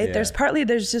that, right? Yeah.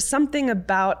 There's just something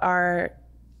about our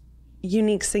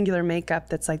unique singular makeup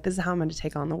that's like, this is how I'm going to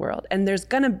take on the world. And there's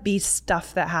going to be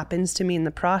stuff that happens to me in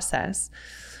the process.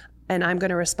 And I'm going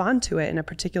to respond to it in a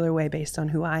particular way based on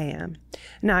who I am.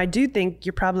 Now, I do think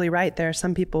you're probably right. There are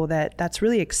some people that's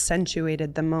really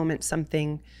accentuated the moment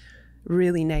something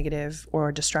really negative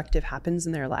or destructive happens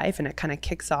in their life, and it kind of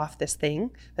kicks off this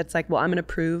thing that's like, well, I'm going to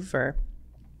prove.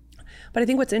 But I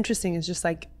think what's interesting is just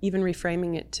like even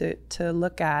reframing it to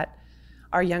look at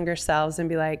our younger selves and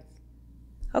be like,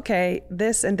 okay,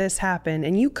 this and this happened,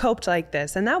 and you coped like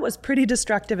this, and that was pretty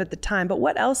destructive at the time. But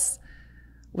what else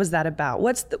was that about?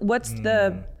 What's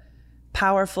the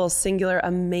powerful, singular,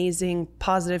 amazing,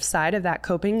 positive side of that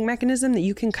coping mechanism that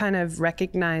you can kind of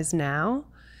recognize now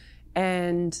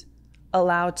and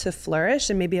allow to flourish,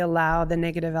 and maybe allow the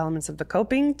negative elements of the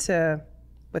coping to,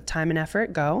 with time and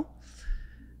effort, go?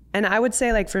 And I would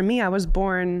say, like, for me, I was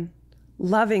born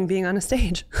loving being on a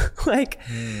stage,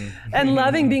 and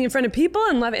loving being in front of people,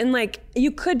 and like,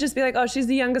 you could just be like, oh, she's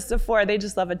the youngest of four. They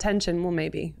just love attention. Well,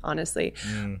 maybe, honestly.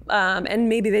 And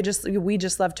maybe we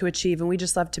just love to achieve, and we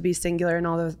just love to be singular and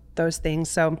all those things.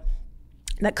 So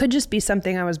that could just be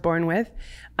something I was born with.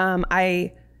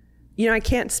 I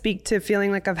can't speak to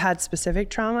feeling like I've had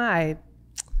specific trauma.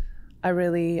 I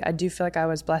do feel like I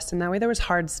was blessed in that way. There was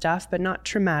hard stuff, but not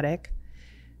traumatic.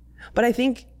 But I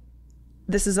think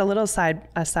this is a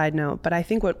side note, but I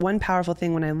think one powerful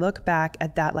thing when I look back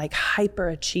at that, like,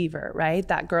 hyperachiever, right?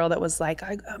 That girl that was like,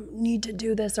 I need to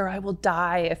do this or I will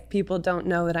die if people don't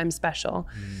know that I'm special.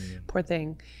 Poor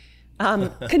thing.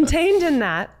 Contained in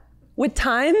that, with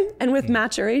time and with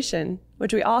maturation,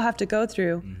 which we all have to go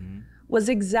through, was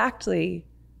exactly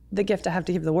the gift I have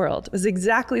to give the world. It was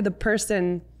exactly the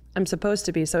person I'm supposed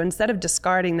to be. So instead of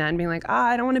discarding that and being like,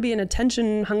 I don't want to be an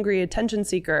attention-hungry attention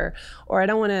seeker, or I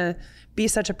don't want to be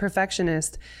such a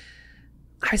perfectionist,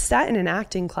 I sat in an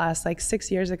acting class like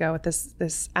 6 years ago with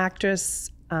this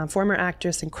actress, former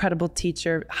actress, incredible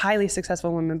teacher, highly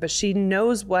successful woman, but she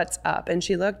knows what's up. And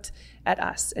she looked at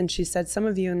us and she said, some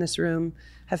of you in this room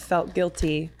have felt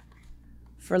guilty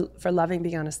for loving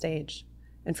being on a stage,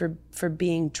 and for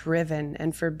being driven,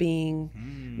 and for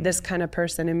being this kind of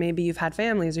person. And maybe you've had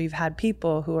families or you've had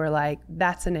people who are like,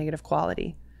 that's a negative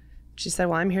quality. She said,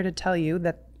 well, I'm here to tell you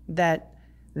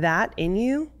that in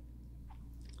you,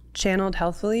 channeled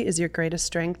healthfully, is your greatest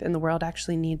strength, and the world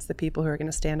actually needs the people who are going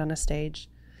to stand on a stage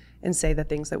and say the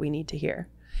things that we need to hear.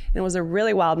 And it was a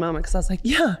really wild moment, because I was like,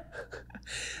 yeah,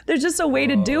 there's just a way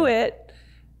to do it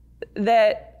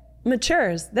that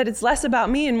matures, that it's less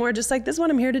about me and more just like, this is what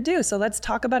I'm here to do. So let's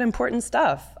talk about important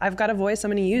stuff. I've got a voice,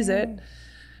 I'm going to use it.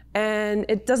 And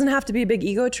it doesn't have to be a big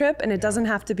ego trip, and it doesn't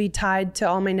have to be tied to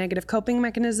all my negative coping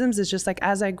mechanisms. It's just like,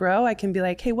 as I grow, I can be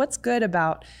like, hey, what's good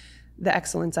about the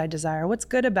excellence I desire? What's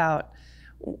good about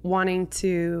wanting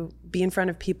to be in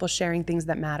front of people sharing things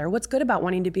that matter? What's good about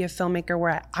wanting to be a filmmaker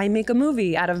where I make a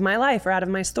movie out of my life or out of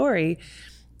my story?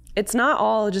 It's not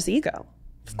all just ego.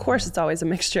 Of course, it's always a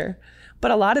mixture. But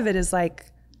a lot of it is like,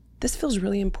 this feels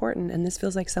really important, and this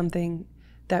feels like something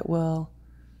that will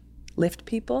lift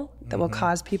people, that will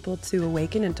cause people to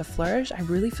awaken and to flourish. I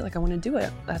really feel like I want to do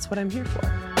it. That's what I'm here for.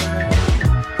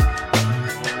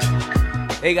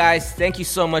 Hey guys, thank you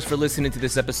so much for listening to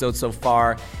this episode so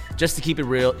far. Just to keep it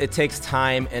real, it takes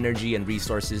time, energy, and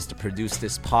resources to produce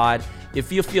this pod.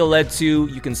 If you feel led to,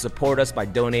 you can support us by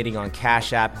donating on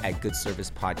Cash App at Good Service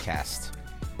Podcast.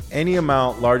 Any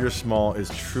amount, large or small, is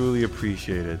truly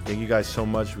appreciated. Thank you guys so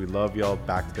much. We love y'all.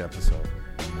 Back to the episode.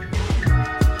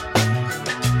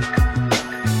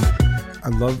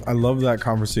 I love that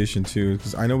conversation too,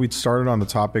 because I know we started on the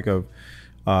topic of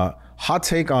hot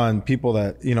take on people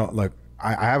that, like,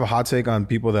 I have a hot take on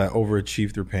people that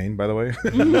overachieve through pain, by the way.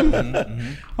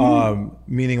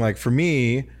 Meaning, like, for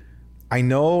me, I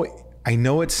know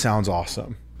it sounds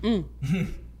awesome. You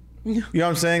know what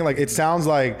I'm saying? Like, it sounds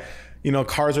like,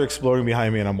 cars are exploding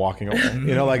behind me and I'm walking away.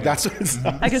 Like, that's what it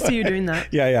sounds I can see you doing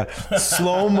that. Yeah.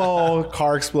 Slow-mo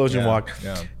car explosion walk.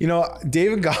 Yeah.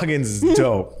 David Goggins is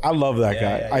dope. I love that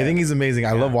guy. Yeah. I think he's amazing.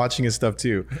 I love watching his stuff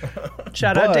too.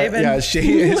 Shout out, David. Yeah,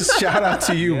 shout out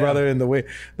to you, brother, and the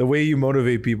way you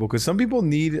motivate people, because some people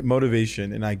need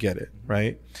motivation, and I get it,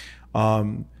 right?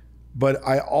 But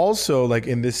I also, like,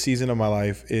 in this season of my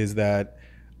life, is that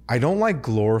I don't like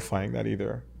glorifying that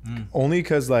either. Only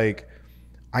because, like,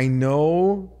 I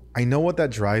know what that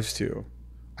drives to.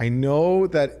 I know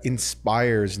that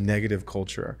inspires negative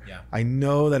culture. Yeah. I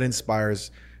know that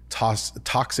inspires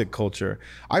toxic culture.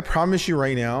 I promise you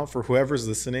right now, for whoever's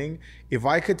listening, if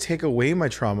I could take away my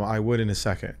trauma, I would in a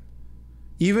second.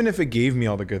 Even if it gave me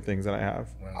all the good things that I have,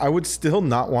 I would still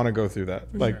not want to go through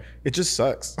that. Like, it just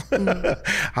sucks.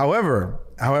 However,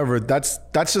 that's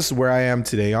just where I am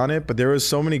today on it. But there was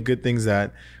so many good things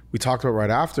that we talked about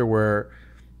right after where,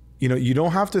 you know, you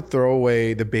don't have to throw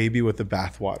away the baby with the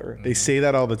bathwater. They say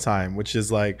that all the time, which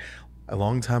is like, a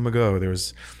long time ago, there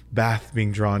was bath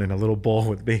being drawn in a little bowl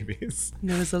with babies.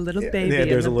 There was a little baby. Yeah,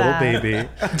 there's in a the little bath. baby.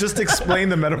 Just explain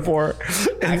the metaphor.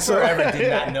 I forever did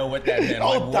not know what that meant.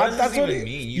 Oh, Like, what does that's this what even it-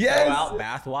 mean? You yes. throw out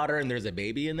bath water and there's a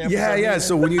baby in there? for Yeah, some yeah. reason?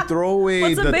 So when you throw away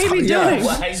What's the baby doing?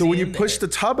 Why is So when he you in push there?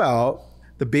 the tub out,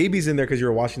 the baby's in there because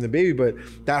you're washing the baby. But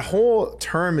that whole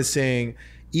term is saying,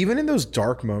 even in those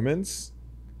dark moments,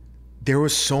 there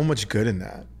was so much good in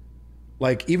that.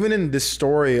 Like, even in this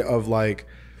story of like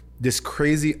this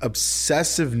crazy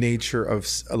obsessive nature of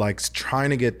like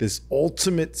trying to get this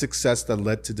ultimate success that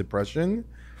led to depression,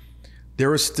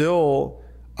 there was still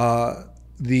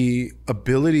the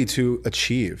ability to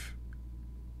achieve,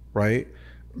 right?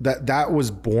 That was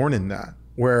born in that,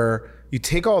 where you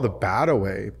take all the bad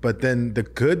away, but then the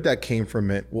good that came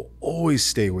from it will always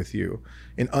stay with you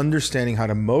in understanding how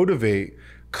to motivate,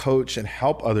 coach, and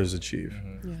help others achieve.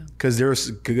 Because there's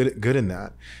good in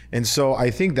that. And so I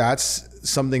think that's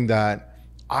something that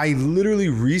I literally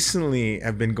recently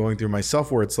have been going through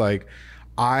myself, where it's like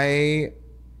I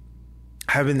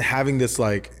have been having this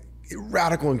like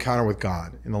radical encounter with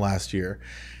God in the last year.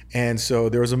 And so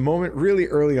there was a moment really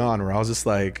early on where I was just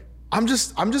like, I'm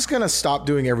just gonna stop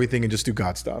doing everything and just do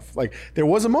God stuff. Like, there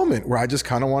was a moment where I just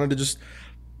kind of wanted to just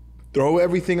throw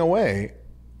everything away,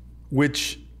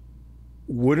 which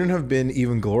wouldn't have been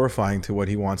even glorifying to what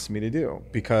he wants me to do,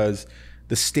 because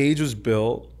the stage was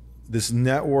built, this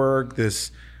network,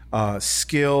 this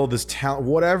skill, this talent,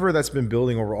 whatever that's been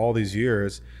building over all these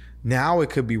years, now it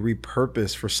could be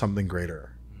repurposed for something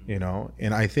greater, you know?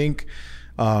 And I think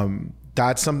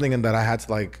that's something that I had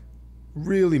to like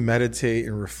really meditate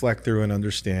and reflect through and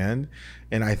understand.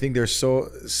 And I think there's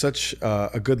such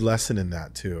a good lesson in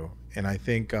that too. And I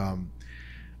think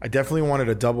I definitely wanted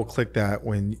to double click that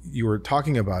when you were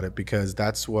talking about it, because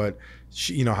that's what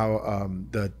she, you know, how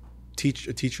the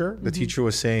teacher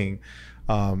was saying.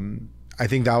 I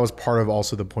think that was part of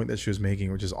also the point that she was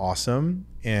making, which is awesome.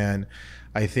 And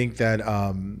I think that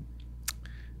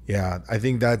I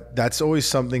think that that's always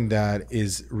something that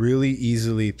is really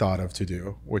easily thought of to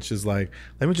do, which is like,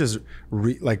 let me just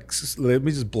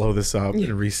blow this up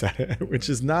and reset it, which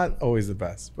is not always the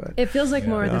best. But it feels like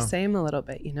more of the same a little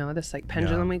bit, you know, this like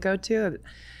pendulum we go to.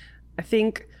 I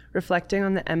think reflecting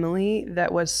on the Emily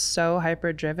that was so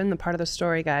hyper driven, the part of the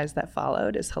story, guys, that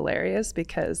followed is hilarious,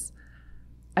 because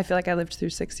I feel like I lived through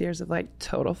 6 years of like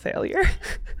total failure.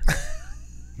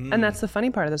 And that's the funny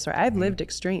part of the story. I've lived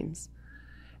extremes.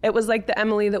 It was like the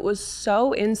Emily that was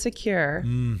so insecure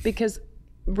because,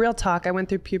 real talk, I went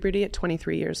through puberty at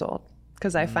 23 years old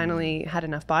because I finally had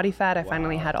enough body fat. I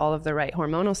finally had all of the right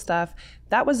hormonal stuff.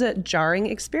 That was a jarring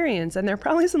experience. And there are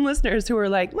probably some listeners who are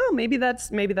like, well, maybe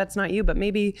that's not you, but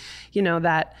maybe, you know,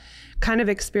 that kind of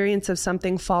experience of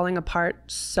something falling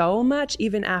apart so much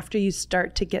even after you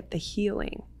start to get the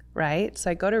healing, right?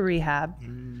 So I go to rehab.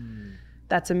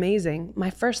 That's amazing. My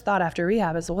first thought after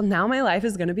rehab is, well, now my life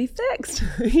is going to be fixed.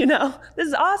 You know, this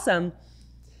is awesome.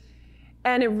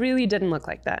 And it really didn't look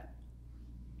like that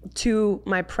to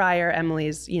my prior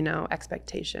Emily's, you know,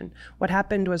 expectation. What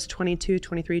happened was 22,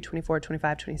 23, 24,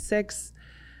 25, 26.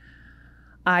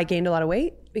 I gained a lot of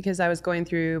weight because I was going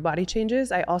through body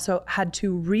changes. I also had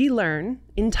to relearn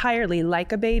entirely,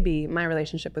 like a baby, my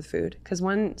relationship with food. Because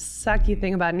one sucky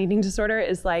thing about an eating disorder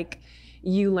is like,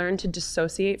 you learn to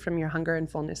dissociate from your hunger and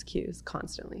fullness cues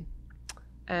constantly.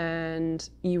 And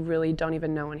you really don't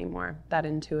even know anymore that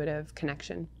intuitive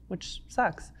connection, which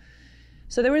sucks.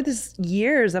 So there were these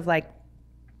years of like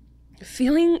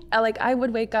feeling like I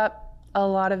would wake up a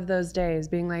lot of those days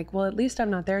being like, well, at least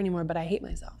I'm not there anymore, but I hate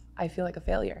myself. I feel like a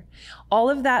failure. All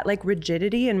of that like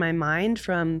rigidity in my mind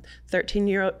from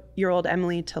 13-year-old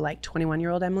Emily to like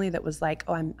 21-year-old Emily that was like,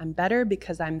 oh, I'm better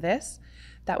because I'm this.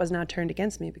 That was now turned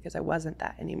against me because I wasn't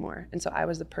that anymore. And so I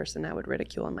was the person I would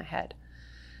ridicule in my head.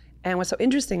 And what's so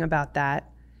interesting about that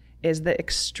is the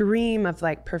extreme of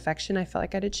like perfection I felt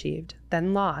like I'd achieved,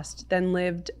 then lost, then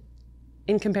lived.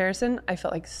 In comparison, I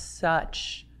felt like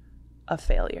such a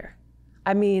failure.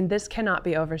 I mean, this cannot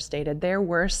be overstated. There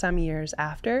were some years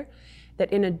after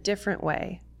that in a different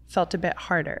way felt a bit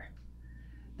harder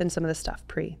than some of the stuff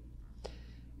pre.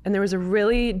 And there was a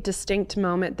really distinct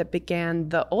moment that began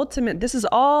the ultimate, this is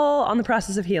all on the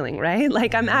process of healing, right?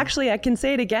 Like I can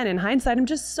say it again in hindsight, I'm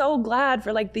just so glad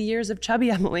for like the years of chubby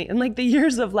Emily and like the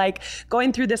years of like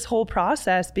going through this whole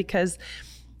process, because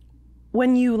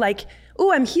when you like,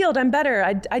 oh, I'm healed, I'm better,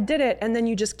 I did it. And then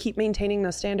you just keep maintaining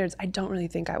those standards. I don't really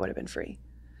think I would have been free.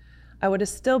 I would have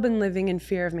still been living in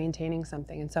fear of maintaining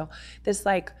something. And so this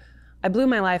like, I blew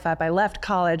my life up. I left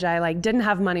college. I like didn't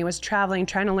have money, was traveling,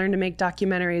 trying to learn to make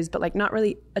documentaries, but like not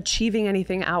really achieving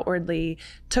anything outwardly.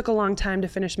 Took a long time to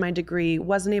finish my degree,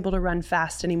 wasn't able to run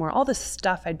fast anymore. All this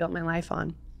stuff I'd built my life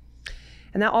on.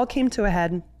 And that all came to a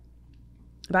head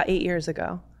about 8 years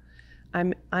ago.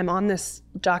 I'm on this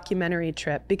documentary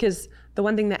trip because the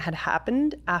one thing that had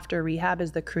happened after rehab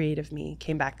is the creative me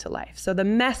came back to life. So the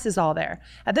mess is all there.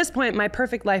 At this point, my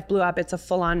perfect life blew up. It's a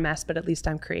full-on mess, but at least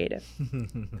I'm creative.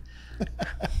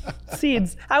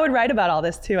 Seeds. I would write about all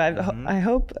this too. I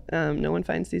hope no one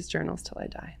finds these journals till I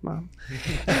die, Mom.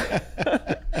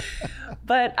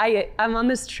 But I'm on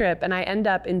this trip and I end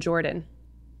up in Jordan,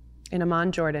 in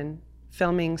Amman, Jordan,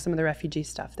 filming some of the refugee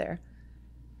stuff there.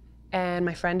 And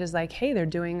my friend is like, hey, they're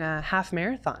doing a half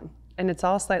marathon and it's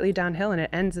all slightly downhill and it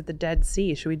ends at the Dead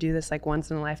Sea. Should we do this like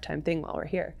once in a lifetime thing while we're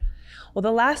here? Well,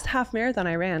 the last half marathon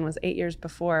I ran was 8 years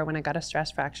before when I got a stress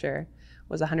fracture,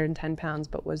 was 110 pounds,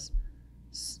 but was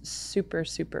super,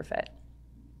 super fit.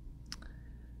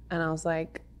 And I was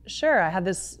like, sure, I had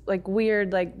this like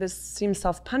weird, like this seems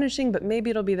self-punishing, but maybe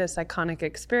it'll be this iconic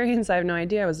experience. I have no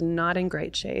idea. I was not in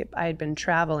great shape. I had been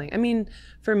traveling. I mean,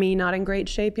 for me, not in great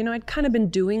shape. You know, I'd kind of been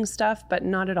doing stuff, but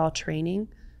not at all training.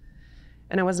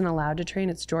 And I wasn't allowed to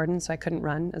train. It's Jordan, so I couldn't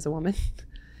run as a woman.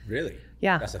 Really?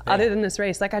 Yeah, other than this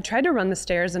race. Like I tried to run the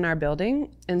stairs in our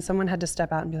building and someone had to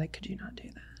step out and be like, could you not do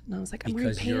that? And I was like, I'm wearing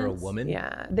pants. Because you're a woman?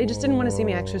 Yeah, they just didn't want to see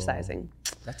me exercising.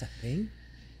 That's a thing?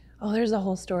 Oh, there's a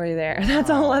whole story there.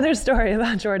 That's a whole other story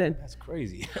about Jordan. That's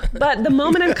crazy. But the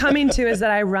moment I'm coming to is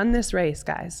that I run this race,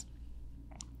 guys.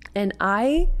 And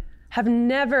I have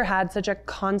never had such a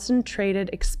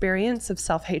concentrated experience of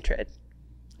self-hatred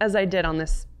as I did on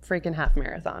this freaking half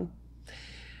marathon.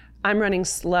 I'm running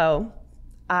slow.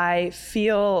 I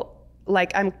feel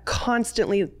like I'm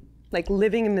constantly like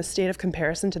living in this state of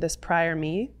comparison to this prior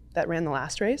me that ran the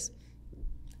last race.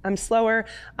 I'm slower.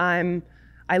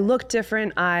 I look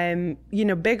different, I'm,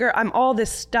 bigger, I'm all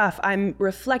this stuff, I'm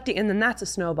reflecting, and then that's a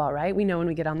snowball, right? We know when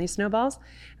we get on these snowballs,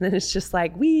 and then it's just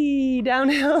like, wee,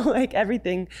 downhill, like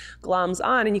everything gloms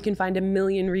on, and you can find a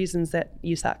million reasons that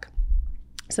you suck.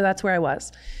 So that's where I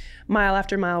was. Mile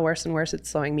after mile, worse and worse, it's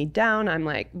slowing me down. I'm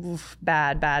like, oof,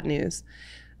 bad news.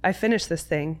 I finished this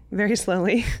thing very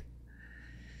slowly.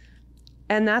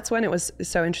 And that's when it was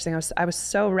so interesting. I was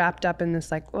so wrapped up in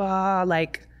this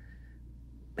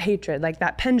hatred, like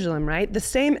that pendulum, right? The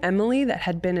same Emily that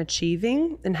had been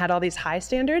achieving and had all these high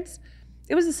standards,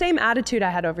 it was the same attitude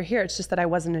I had over here. It's just that I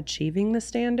wasn't achieving the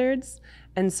standards.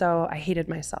 And so I hated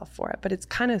myself for it. But it's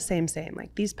kind of same.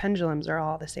 Like these pendulums are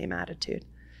all the same attitude.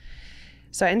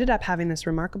 So I ended up having this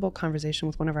remarkable conversation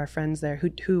with one of our friends there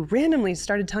who randomly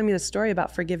started telling me this story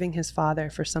about forgiving his father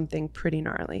for something pretty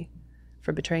gnarly,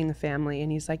 for betraying the family.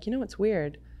 And he's like, what's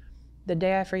weird? The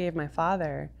day I forgave my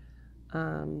father,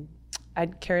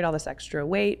 I'd carried all this extra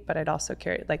weight, but I'd also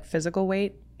carried like physical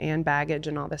weight and baggage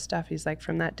and all this stuff. He's like,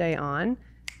 from that day on,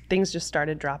 things just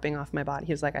started dropping off my body.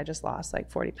 He was like, I just lost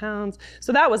like 40 pounds.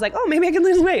 So that was like, oh, maybe I can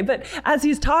lose weight. But as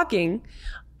he's talking,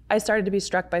 I started to be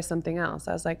struck by something else.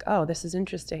 I was like, oh, this is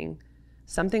interesting.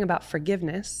 Something about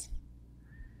forgiveness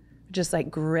just like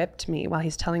gripped me while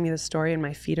he's telling me the story and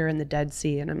my feet are in the Dead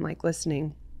Sea and I'm like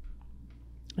listening.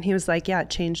 And he was like, yeah, it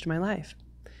changed my life.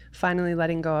 Finally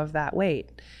letting go of that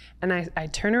weight. And I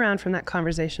turn around from that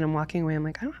conversation, I'm walking away, I'm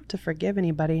like, I don't have to forgive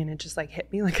anybody. And it just like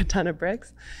hit me like a ton of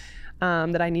bricks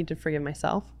that I need to forgive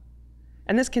myself.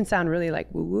 And this can sound really like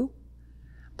woo-woo,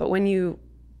 but when you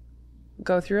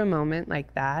go through a moment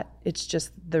like that, it's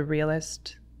just the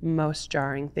realest, most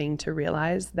jarring thing to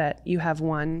realize that you have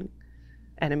one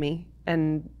enemy,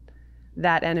 and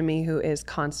that enemy who is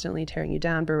constantly tearing you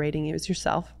down, berating you is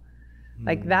yourself.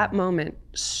 Like that moment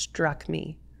struck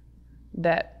me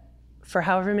that for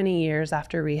however many years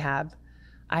after rehab,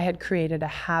 I had created a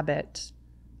habit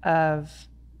of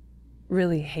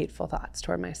really hateful thoughts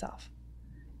toward myself.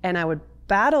 And I would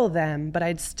battle them, but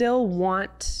I'd still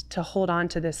want to hold on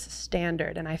to this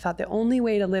standard. And I thought the only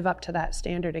way to live up to that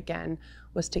standard again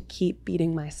was to keep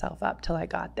beating myself up till I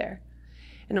got there.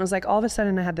 And it was like all of a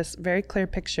sudden I had this very clear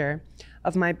picture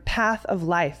of my path of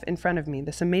life in front of me,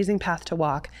 this amazing path to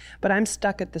walk, but I'm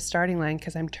stuck at the starting line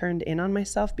because I'm turned in on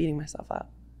myself, beating myself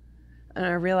up. And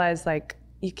I realized like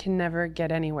you can never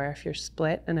get anywhere if you're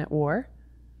split and at war.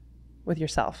 with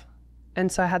yourself.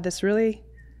 And so I had this really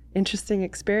interesting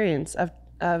experience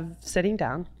of sitting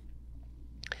down,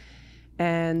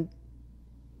 and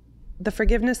the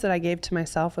forgiveness that I gave to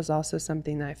myself was also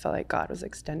something that I felt like God was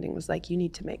extending, was like, you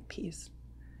need to make peace.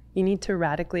 You need to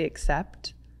radically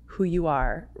accept who you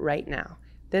are right now.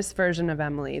 This version of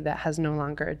Emily that has no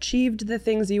longer achieved the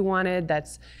things you wanted,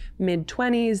 that's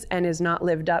mid-20s and is not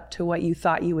lived up to what you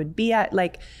thought you would be at.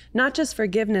 Like, not just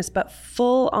forgiveness, but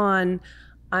full on,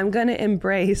 I'm going to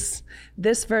embrace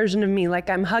this version of me. Like,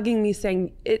 I'm hugging me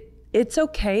saying, it's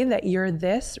okay that you're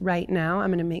this right now. I'm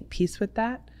going to make peace with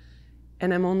that.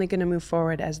 And I'm only going to move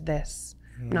forward as this.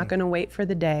 I'm not going to wait for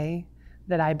the day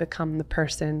that I become the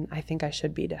person I think I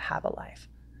should be to have a life.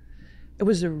 It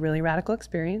was a really radical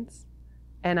experience.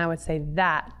 And I would say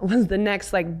that was the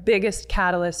next like biggest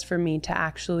catalyst for me to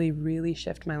actually really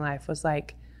shift my life, was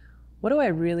like, what do I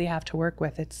really have to work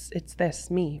with? It's this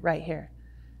me right here,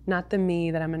 not the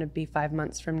me that I'm going to be 5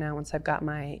 months from now once I've got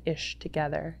my ish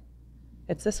together.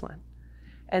 It's this one.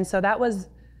 And so that was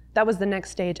the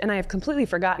next stage. And I have completely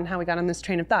forgotten how we got on this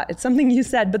train of thought. It's something you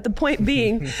said, but the point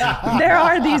being, there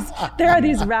are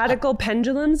these radical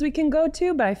pendulums we can go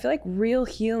to, but I feel like real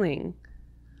healing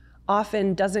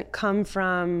often doesn't come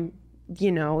from,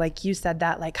 like you said,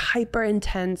 that like hyper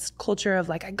intense culture of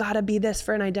like, I gotta be this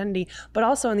for an identity, but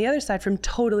also on the other side from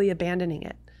totally abandoning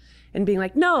it and being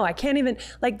like, no, I can't even,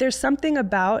 like there's something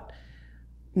about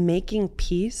making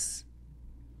peace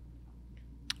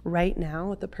right now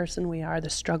with the person we are, the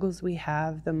struggles we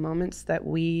have, the moments that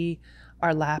we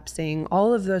are lapsing,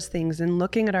 all of those things, and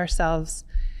looking at ourselves.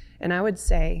 And I would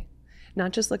say,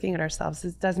 not just looking at ourselves,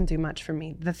 it doesn't do much for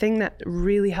me. The thing that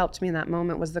really helped me in that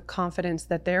moment was the confidence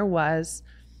that there was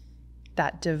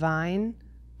that divine,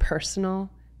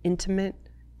 personal, intimate,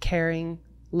 caring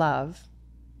love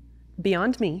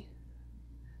beyond me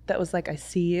that was like, I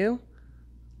see you,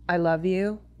 I love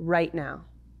you right now.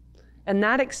 And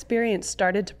that experience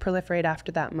started to proliferate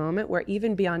after that moment, where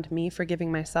even beyond me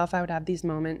forgiving myself, I would have these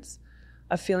moments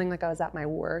of feeling like I was at my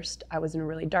worst. I was in a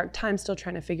really dark time, still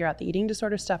trying to figure out the eating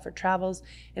disorder stuff or travels.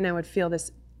 And I would feel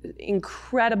this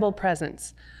incredible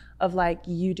presence of like,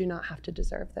 you do not have to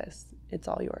deserve this. It's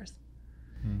all yours.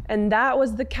 And that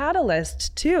was the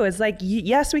catalyst too. It's like,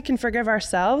 yes, we can forgive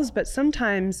ourselves, but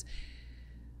sometimes,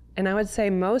 and I would say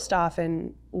most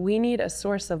often, we need a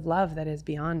source of love that is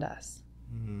beyond us,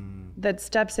 that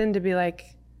steps in to be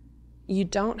like, you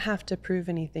don't have to prove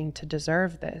anything to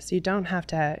deserve this. You don't have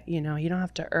to, you don't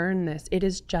have to earn this. It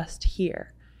is just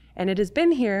here. And it has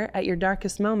been here at your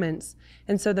darkest moments.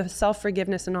 And so the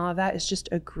self-forgiveness and all of that is just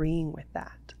agreeing with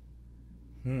that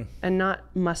and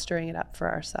not mustering it up for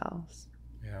ourselves.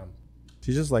 Yeah.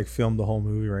 She just like filmed the whole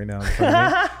movie right now in front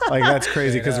of me. Like, that's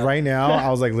crazy. Because right now I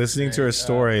was like listening to her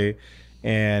story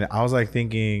and I was like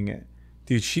thinking,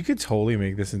 dude, she could totally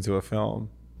make this into a film.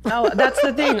 Oh, that's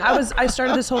the thing. I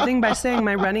started this whole thing by saying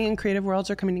my running and creative worlds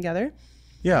are coming together.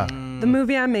 Yeah. The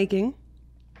movie I'm making,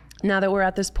 now that we're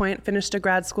at this point, finished a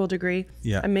grad school degree.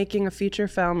 Yeah. I'm making a feature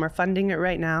film. We're funding it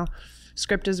right now.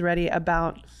 Script is ready,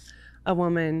 about a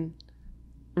woman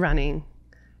running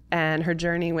and her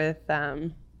journey with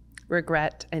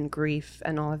regret and grief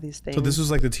and all of these things. So this was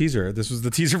like the teaser. This was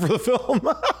the teaser for the film.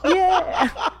 Yeah.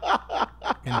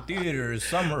 In theaters,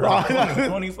 summer of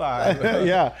 2025.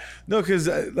 Yeah. No, because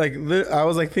like I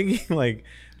was like thinking like,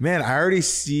 man, I already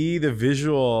see the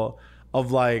visual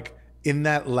of like in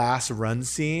that last run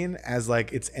scene as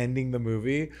like it's ending the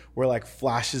movie, where like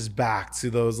flashes back to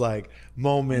those like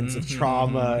moments of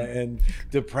trauma and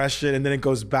depression, and then it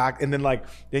goes back, and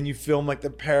then you film like the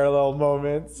parallel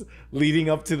moments leading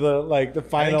up to the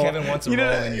final. I think Kevin wants a role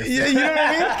in your film. You know what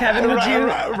I mean? Kevin, would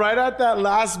you? Right at that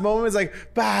last moment, it's like,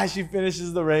 bah, she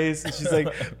finishes the race and she's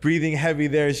like breathing heavy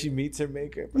there, and she meets her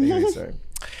maker. But anyway, sorry.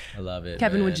 I love it.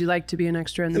 Kevin, man. would you like to be an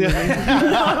extra in the movie?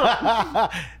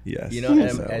 Yes.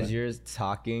 As you're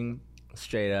talking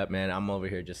straight up, man, I'm over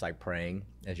here just like praying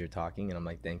as you're talking, and I'm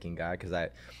like thanking God, because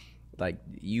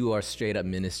you are straight up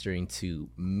ministering to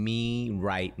me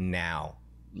right now,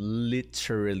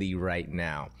 literally right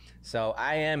now. So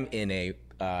I am in a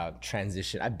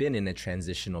transition. I've been in a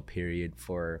transitional period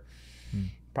for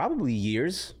probably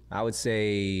years. I would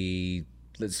say,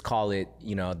 let's call it,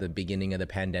 the beginning of the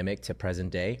pandemic to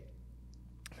present day.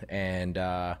 And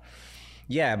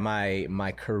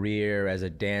my career as a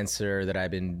dancer that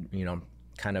I've been,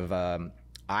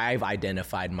 I've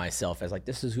identified myself as like,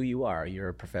 this is who you are. You're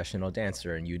a professional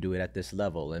dancer and you do it at this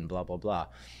level and blah, blah, blah.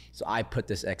 So I put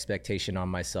this expectation on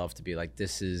myself to be like,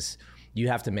 you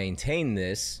have to maintain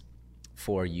this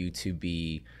for you to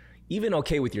be even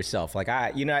okay with yourself. Like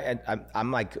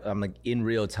I'm like in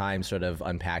real time sort of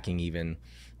unpacking even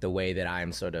the way that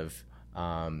I'm sort of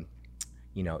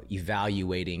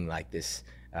evaluating like this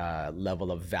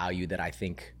level of value that I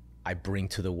think I bring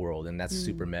to the world, and that's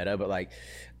super meta. But like,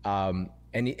 and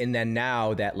then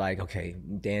now that like, okay,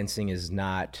 dancing is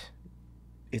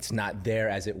it's not there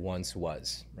as it once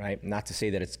was, right? Not to say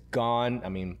that it's gone. I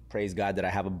mean, praise God that I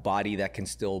have a body that can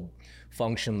still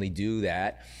functionally do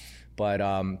that. But,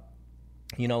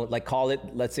 like call it,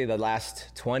 let's say the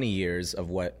last 20 years of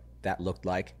what that looked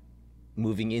like,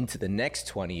 moving into the next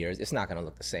 20 years, it's not gonna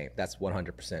look the same. That's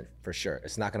 100% for sure.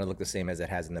 It's not gonna look the same as it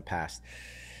has in the past.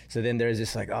 So then there's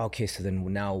just like, oh, okay, so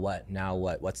then now what? Now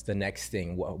what? What's the next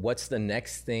thing? What's the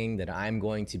next thing that I'm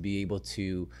going to be able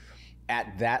to,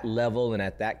 at that level and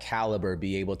at that caliber,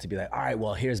 be able to be like, all right,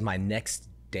 well, here's my next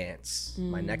dance,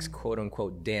 my next quote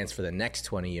unquote dance for the next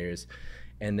 20 years.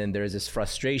 And then there's this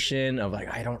frustration of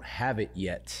like, I don't have it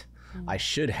yet. I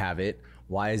should have it.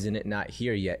 Why isn't it not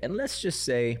here yet? And let's just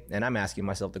say, and I'm asking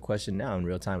myself the question now in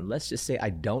real time, let's just say I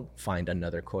don't find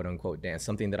another quote unquote dance,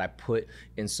 something that I put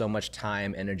in so much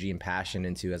time, energy, and passion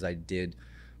into as I did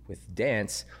with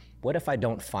dance. What if I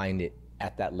don't find it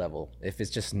at that level? If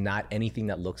it's just not anything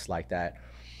that looks like that?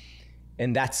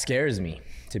 And that scares me,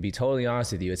 to be totally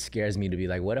honest with you. It scares me to be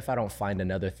like, what if I don't find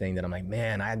another thing that I'm like,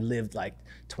 man, I lived like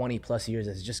 20 plus years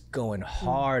as just going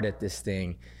hard at this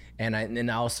thing. And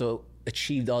I also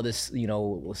achieved all this,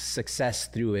 success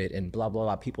through it and blah, blah,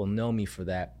 blah. People know me for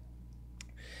that.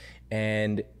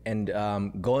 And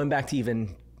going back to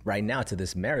even right now to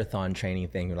this marathon training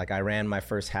thing, like I ran my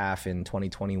first half in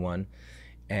 2021.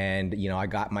 And, I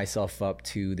got myself up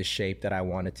to the shape that I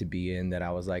wanted to be in, that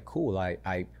I was like, cool,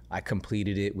 I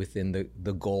completed it within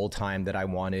the goal time that I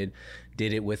wanted,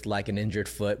 did it with like an injured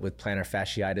foot with plantar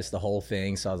fasciitis, the whole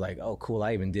thing. So I was like, oh, cool,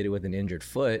 I even did it with an injured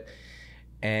foot.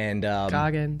 And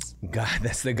Goggins. God,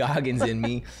 that's the Goggins in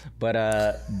me.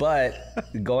 But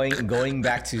going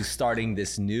back to starting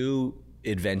this new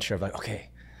adventure of like, okay,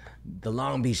 the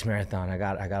Long Beach Marathon, I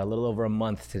got a little over a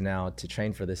month to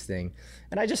train for this thing.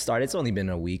 And I just started. It's only been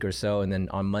a week or so. And then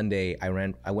on Monday I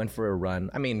went for a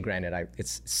run. I mean, granted,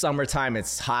 it's summertime,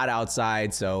 it's hot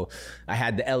outside, so I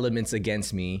had the elements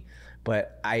against me.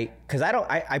 But I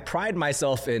pride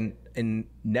myself in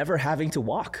never having to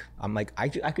walk. I'm like, I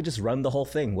could just run the whole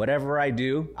thing. Whatever I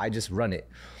do, I just run it.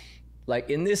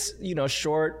 Like in this,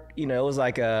 short, it was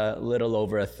like a little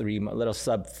over little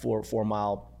sub 4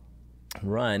 mile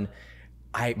run,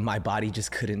 my body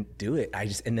just couldn't do it.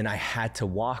 And then I had to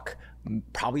walk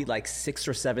probably like 6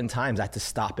 or 7 times. I had to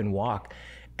stop and walk.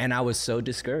 And I was so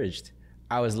discouraged.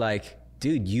 I was like,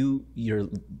 dude, you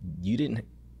didn't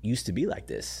used to be like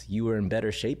this. You were in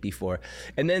better shape before.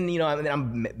 And then,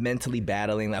 I'm mentally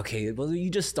battling, like, okay, well, you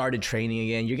just started training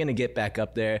again. You're going to get back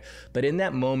up there. But in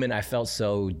that moment, I felt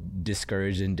so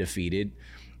discouraged and defeated.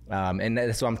 And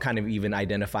that's why I'm kind of even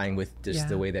identifying with just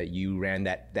the way that you ran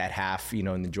that half,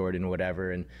 in the Jordan or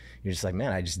whatever. And you're just like,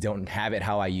 man, I just don't have it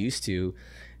how I used to.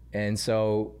 And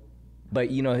so, but,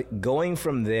 going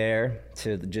from there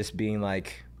to just being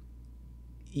like,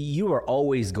 you are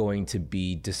always going to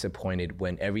be disappointed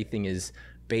when everything is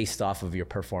based off of your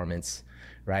performance,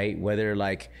 right? Whether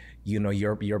like,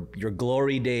 your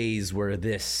glory days were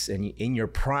this, and in your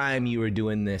prime, you were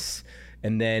doing this.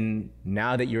 And then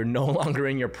now that you're no longer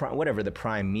in your prime, whatever the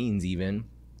prime means even,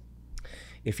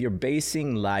 if you're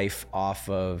basing life off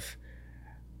of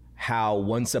how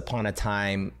once upon a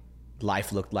time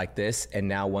life looked like this, and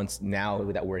now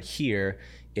that we're here,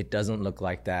 it doesn't look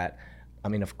like that. I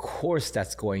mean, of course,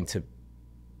 that's going to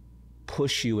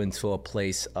push you into a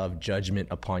place of judgment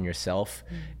upon yourself.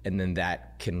 And then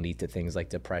that can lead to things like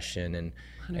depression and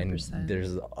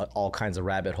there's all kinds of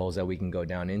rabbit holes that we can go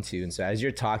down into. And so as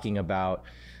you're talking about,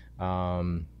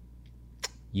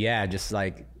 just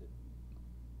like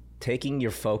taking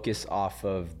your focus off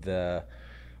of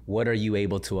what are you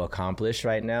able to accomplish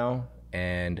right now,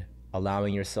 and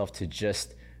allowing yourself to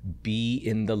just be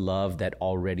in the love that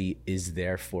already is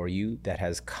there for you, that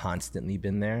has constantly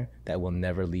been there, that will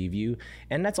never leave you.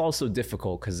 And that's also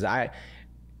difficult because I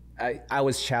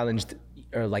was challenged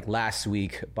like last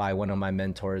week by one of my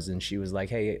mentors, and she was like,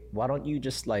 hey, why don't you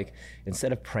just like,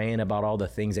 instead of praying about all the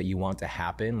things that you want to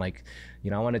happen, like,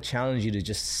 I want to challenge you to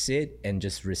just sit and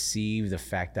just receive the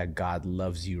fact that God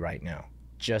loves you right now,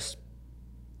 just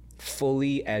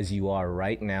fully as you are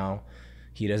right now.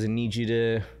 He doesn't need you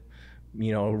to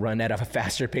run at a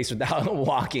faster pace without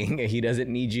walking. He doesn't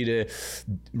need you to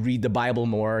read the Bible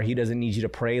more. He doesn't need you to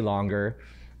pray longer.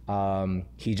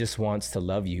 He just wants to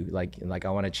love you. Like I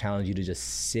want to challenge you to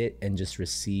just sit and just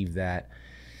receive that.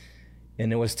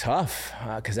 And it was tough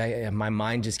because my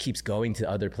mind just keeps going to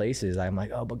other places. I'm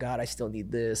like, oh, but God, I still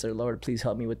need this, or Lord, please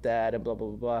help me with that, and blah, blah,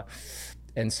 blah, blah.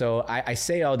 And so I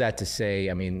say all that to say,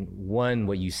 I mean, one,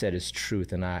 what you said is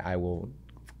truth, and I will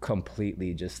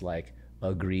completely just like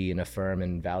agree and affirm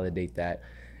and validate that.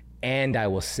 And I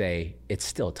will say it's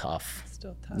still tough.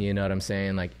 Still tough. You know what I'm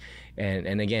saying? Like,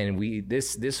 and again,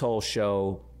 this whole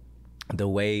show, the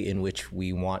way in which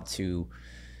we want to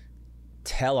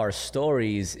tell our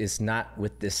stories is not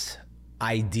with this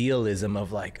idealism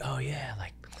of like, oh yeah,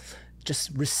 like just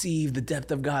receive the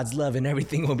depth of God's love and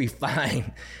everything will be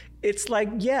fine. It's like,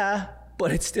 yeah,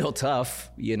 but it's still tough.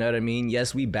 You know what I mean?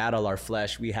 Yes, we battle our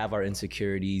flesh. We have our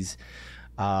insecurities.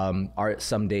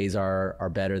 Some days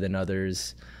are better than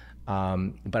others.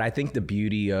 But I think the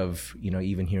beauty of,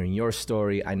 even hearing your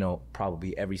story, I know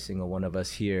probably every single one of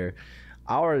us here,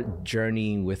 our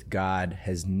journey with God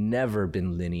has never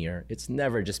been linear. It's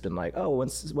never just been like, oh,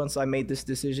 once I made this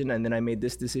decision and then I made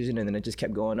this decision and then it just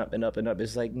kept going up and up and up.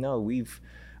 It's like, no,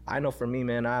 I know for me,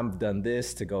 man, I've done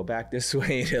this to go back this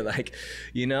way to like,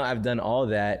 I've done all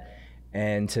that.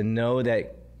 And to know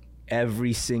that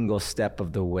every single step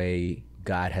of the way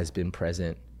God has been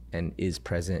present and is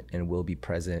present and will be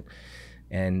present.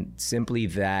 And simply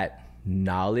that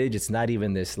knowledge, it's not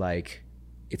even this like,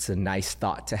 it's a nice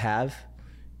thought to have.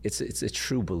 It's a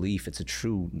true belief. It's a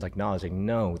true like knowledge. Like,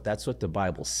 no, that's what the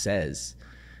Bible says.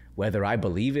 Whether I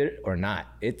believe it or not,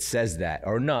 it says that.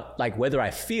 Or not, like whether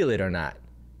I feel it or not,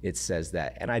 it says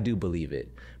that. And I do believe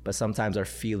it. But sometimes our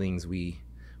feelings, we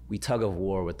tug of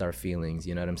war with our feelings.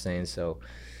 You know what I'm saying? So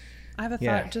I have a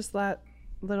thought, just that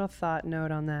little thought note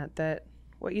on that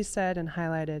what you said and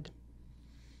highlighted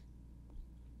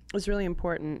was really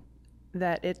important,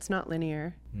 that it's not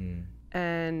linear.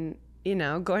 And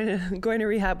going to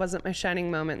rehab wasn't my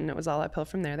shining moment, and it was all uphill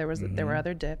from there. There were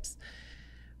other dips.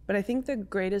 But I think the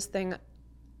greatest thing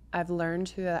I've learned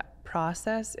through that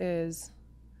process is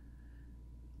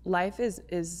life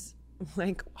is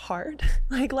like hard.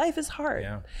 Like life is hard.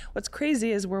 Yeah. What's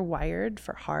crazy is we're wired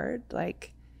for hard.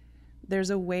 Like there's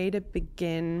a way to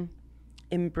begin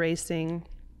embracing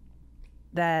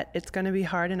that it's going to be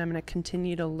hard, and I'm going to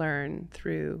continue to learn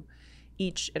through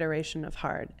each iteration of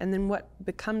hard. And then what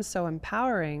becomes so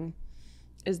empowering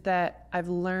is that I've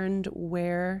learned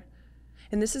where,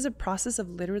 and this is a process of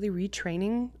literally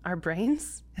retraining our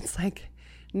brains. It's like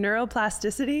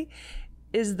neuroplasticity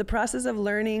is the process of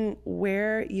learning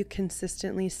where you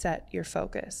consistently set your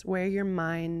focus, where your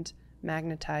mind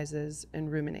magnetizes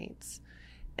and ruminates.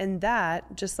 And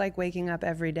that, just like waking up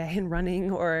every day and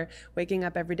running, or waking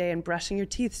up every day and brushing your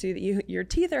teeth so that your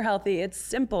teeth are healthy, it's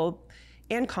simple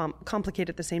and complicated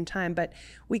at the same time, but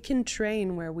we can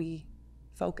train where we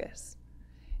focus.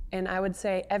 And I would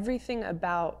say everything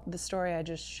about the story I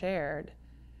just shared,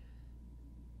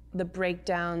 the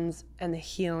breakdowns and the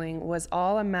healing, was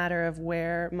all a matter of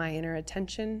where my inner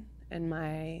attention and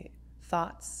my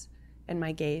thoughts and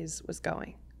my gaze was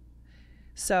going.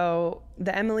 So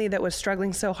the Emily that was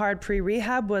struggling so hard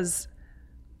pre-rehab was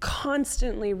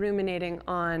constantly ruminating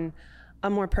on a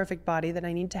more perfect body that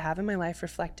I need to have in my life,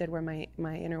 reflected where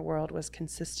my inner world was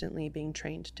consistently being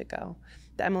trained to go.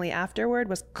 The Emily afterward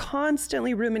was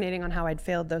constantly ruminating on how I'd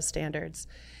failed those standards.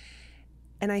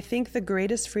 And I think the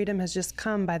greatest freedom has just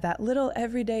come by that little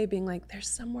everyday being like, there's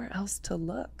somewhere else to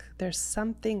look. There's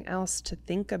something else to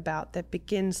think about that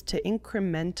begins to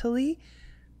incrementally,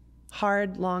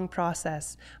 hard, long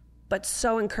process, but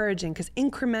so encouraging, because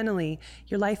incrementally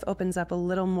your life opens up a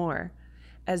little more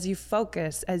as you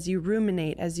focus, as you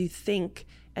ruminate, as you think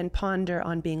and ponder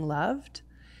on being loved,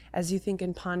 as you think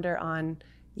and ponder on,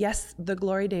 yes, the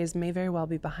glory days may very well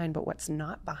be behind, but what's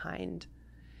not behind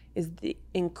is the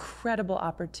incredible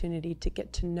opportunity to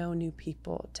get to know new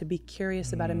people, to be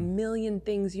curious about a million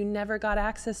things you never got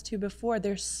access to before.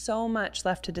 There's so much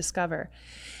left to discover.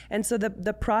 And so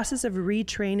the process of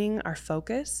retraining our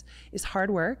focus is hard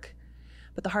work,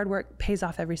 but the hard work pays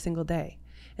off every single day.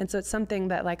 And so it's something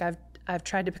that like I've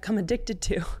tried to become addicted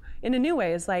to in a new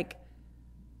way. Is like,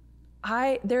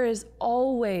 there is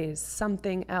always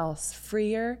something else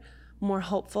freer, more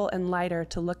hopeful and lighter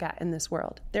to look at in this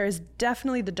world. There is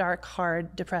definitely the dark,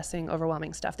 hard, depressing,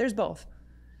 overwhelming stuff. There's both.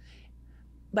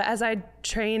 But as I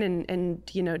train and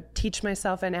teach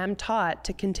myself and am taught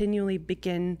to continually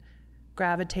begin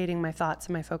gravitating my thoughts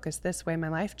and my focus this way, my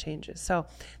life changes. So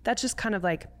that's just kind of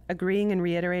like agreeing and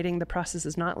reiterating the process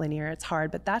is not linear, it's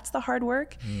hard, but that's the hard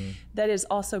work that is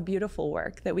also beautiful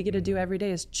work that we get to do every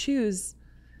day, is choose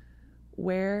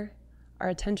where our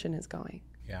attention is going.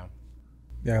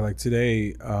 Yeah, like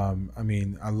today,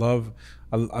 I love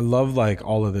like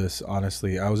all of this,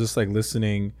 honestly. I was just like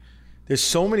listening. There's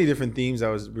so many different themes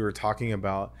we were talking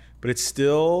about, but it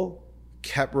still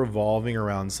kept revolving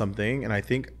around something. And I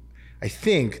think I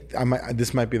think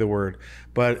this might be the word,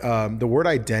 but the word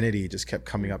identity just kept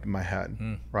coming up in my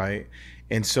head, right?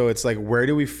 And so it's like, where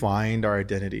do we find our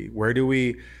identity? Where do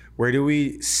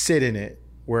we sit in it?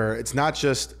 Where it's not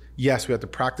just, yes, we have to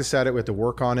practice at it, we have to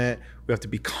work on it, we have to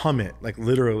become it, like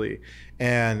literally,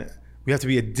 and we have to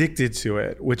be addicted to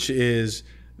it, which is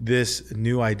this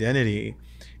new identity.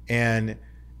 And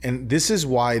this is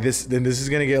why this is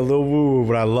going to get a little woo-woo,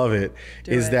 but I love it.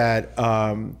 That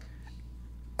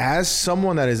as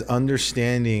someone that is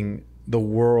understanding the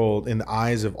world in the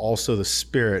eyes of also the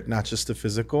spirit, not just the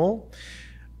physical,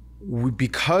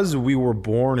 because we were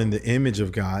born in the image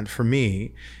of God, for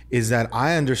me, is that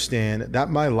I understand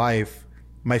that my life,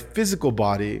 my physical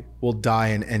body will die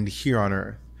and end here on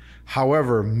earth.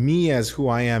 However, me as who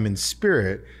I am in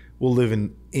spirit will live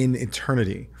in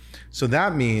eternity. So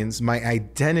that means my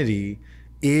identity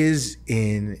is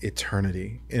in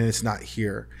eternity and it's not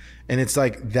here. And it's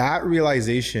like that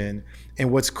realization.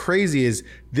 And what's crazy is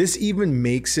this even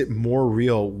makes it more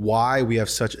real why we have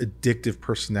such addictive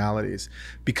personalities,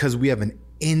 because we have an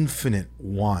infinite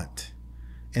want.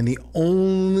 And the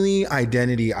only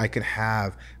identity I could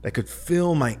have that could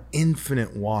fill my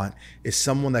infinite want is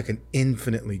someone that can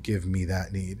infinitely give me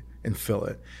that need and fill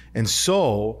it. And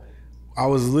so I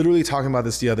was literally talking about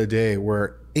this the other day,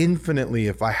 where infinitely,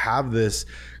 if I have this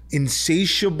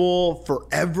insatiable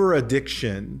forever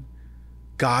addiction,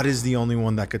 God is the only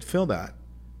one that could fill that,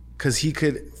 because he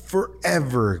could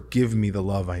forever give me the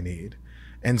love I need.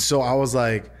 And so I was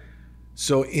like,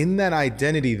 so in that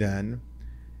identity then,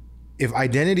 if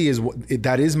identity is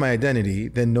that is my identity,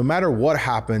 then no matter what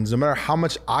happens, no matter how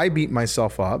much I beat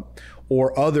myself up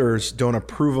or others don't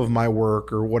approve of my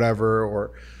work or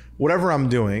whatever I'm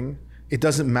doing, it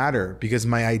doesn't matter, because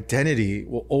my identity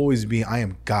will always be, I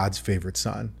am God's favorite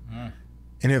son.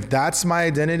 And if that's my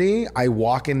identity, I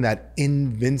walk in that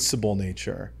invincible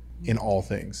nature in all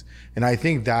things. And I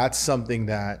think that's something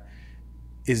that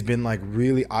has been like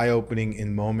really eye-opening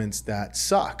in moments that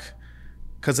suck.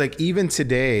 Because like even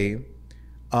today,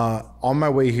 on my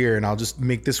way here, and I'll just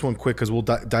make this one quick because we'll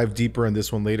dive deeper in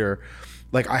this one later.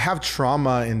 Like I have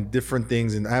trauma in different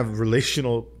things, and I have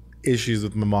relational issues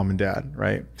with my mom and dad,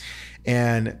 right?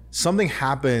 And something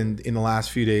happened in the last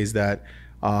few days that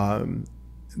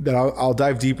I'll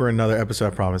dive deeper in another episode, I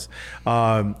promise,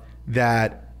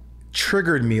 that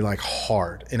triggered me like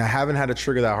hard. And I haven't had a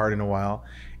trigger that hard in a while.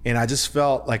 And I just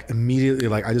felt like immediately,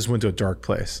 like I just went to a dark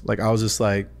place. Like I was just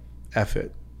like, F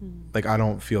it. Like I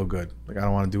don't feel good. Like I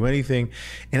don't want to do anything.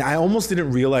 And I almost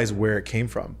didn't realize where it came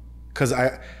from. Cause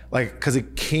it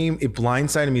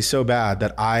blindsided me so bad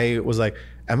that I was like,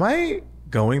 am I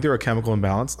going through a chemical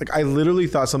imbalance? Like I literally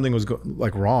thought something was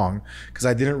wrong, because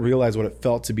I didn't realize what it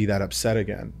felt to be that upset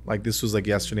again. Like this was like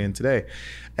yesterday and today.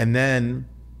 And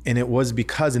it was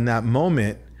because in that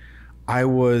moment,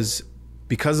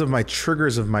 because of my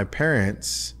triggers of my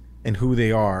parents and who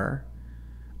they are,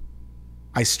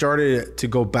 I started to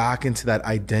go back into that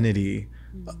identity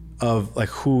of like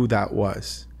who that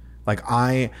was. Like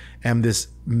I am this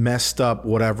messed up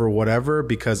whatever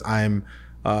because I'm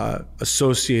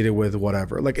associated with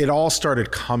whatever. Like it all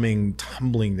started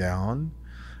tumbling down.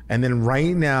 And then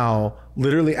right now,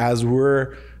 literally as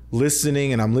we're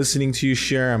listening, and I'm listening to you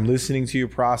share, I'm listening to you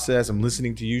process, I'm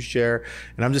listening to you share,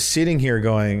 and I'm just sitting here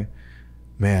going,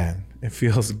 man, it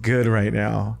feels good right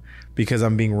now, because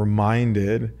I'm being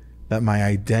reminded that my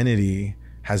identity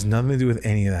has nothing to do with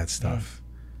any of that stuff,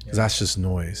 because that's just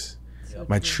noise.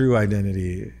 My true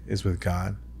identity is with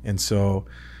God. And so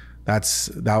that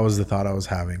was the thought I was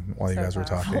having while you guys were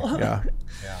talking. Yeah.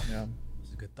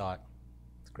 It's a good thought.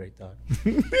 It's a great thought.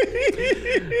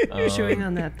 Chewing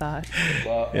on that thought.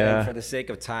 Well, and for the sake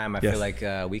of time, I feel like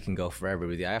we can go forever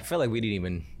with you. I feel like we didn't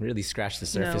even really scratch the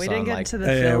surface. No, we didn't on get like to the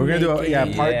film. We're gonna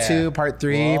do part 2, part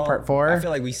 3, part 4. I feel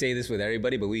like we say this with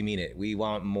everybody, but we mean it. We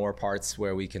want more parts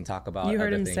where we can talk about. You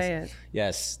heard other him things. say it.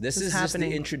 Yes, this is happening. just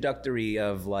the introductory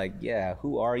of like,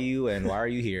 who are you and why are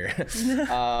you here?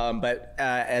 But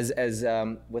as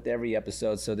with every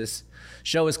episode, so this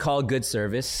show is called Good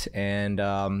Service, and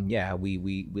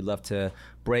we love to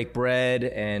break bread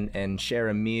and share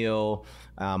a meal,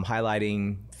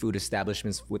 highlighting food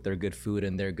establishments with their good food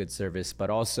and their good service, but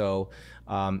also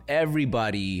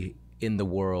everybody in the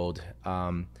world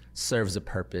serves a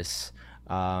purpose.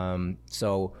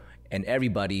 And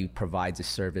everybody provides a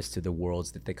service to the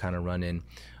worlds that they kind of run in.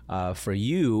 For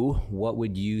you, what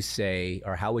would you say,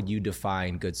 or how would you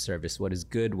define good service? What is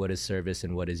good, what is service,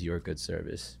 and what is your good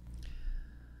service?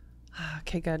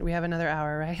 Okay, good. We have another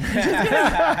hour, right?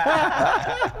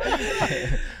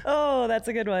 Oh, that's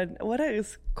a good one. What a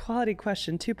quality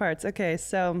question. 2 parts. Okay,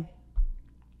 so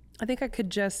I think I could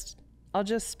just I'll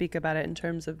just speak about it in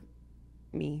terms of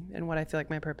me and what I feel like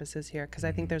my purpose is here, because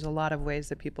I think there's a lot of ways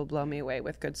that people blow me away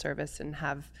with good service and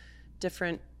have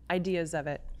different ideas of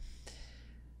it.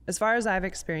 As far as I've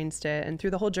experienced it, and through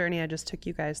the whole journey I just took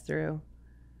you guys through,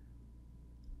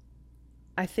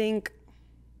 I think,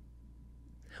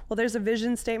 well, there's a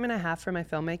vision statement I have for my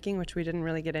filmmaking, which we didn't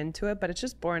really get into it, but it's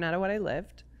just born out of what I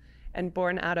lived and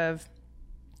born out of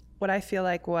what I feel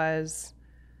like was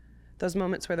those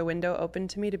moments where the window opened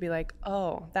to me to be like,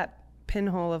 oh, that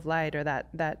pinhole of light, or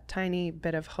that tiny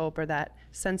bit of hope, or that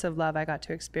sense of love I got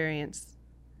to experience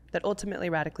that ultimately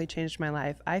radically changed my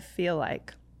life. I feel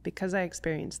like because I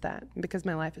experienced that, because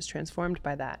my life is transformed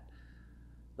by that,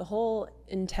 the whole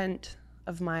intent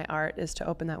of my art is to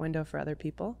open that window for other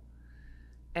people.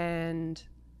 And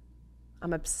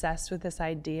I'm obsessed with this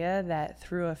idea that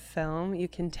through a film, you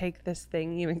can take this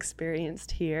thing you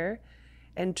experienced here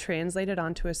and translate it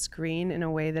onto a screen in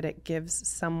a way that it gives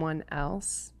someone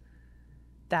else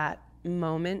that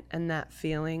moment and that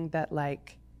feeling that,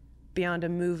 like, beyond a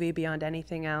movie, beyond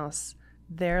anything else,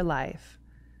 their life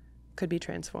could be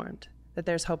transformed, that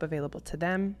there's hope available to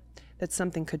them, that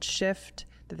something could shift,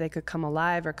 that they could come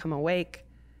alive or come awake.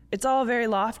 It's all very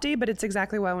lofty, but it's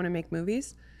exactly why I want to make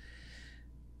movies.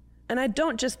 And I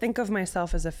don't just think of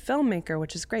myself as a filmmaker,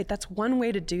 which is great. That's one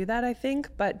way to do that, I think.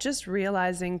 But just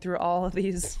realizing through all of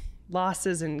these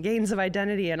losses and gains of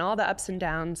identity and all the ups and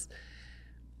downs,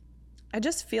 I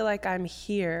just feel like I'm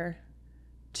here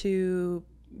to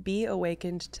be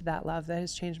awakened to that love that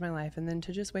has changed my life, and then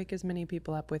to just wake as many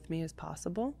people up with me as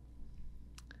possible.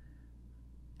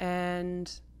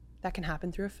 And that can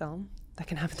happen through a film. That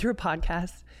can happen through a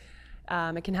podcast.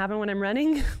 It can happen when I'm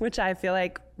running, which I feel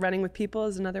like running with people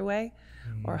is another way,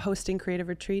 or hosting creative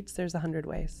retreats. There's 100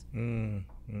 ways.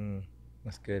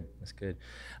 That's good. That's good.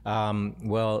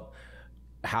 Well,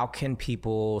 how can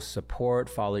people support,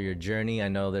 follow your journey? I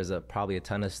know there's probably a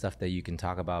ton of stuff that you can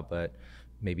talk about, but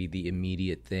maybe the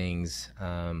immediate things.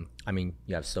 I mean,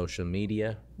 you have social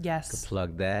media. Yes. Could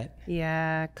plug that.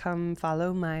 Yeah, come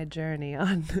follow my journey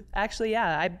on. Actually,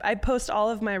 yeah, I post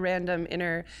all of my random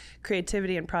inner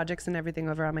creativity and projects and everything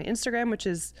over on my Instagram, which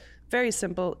is very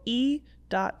simple, e.c.timmer.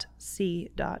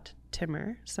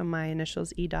 So my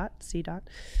initials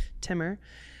e.c.timmer.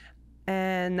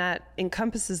 And that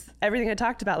encompasses everything I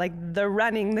talked about, like the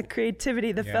running, the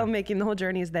creativity, the filmmaking, the whole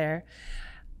journey is there.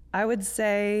 I would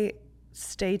say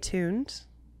stay tuned.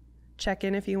 Check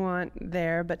in if you want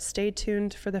there, but stay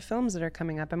tuned for the films that are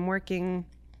coming up. I'm working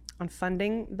on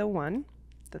funding the one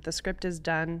that the script is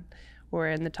done. We're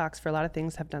in the talks for a lot of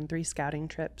things, have done 3 scouting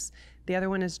trips. The other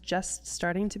one is just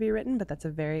starting to be written, but that's a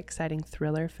very exciting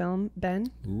thriller film, Ben.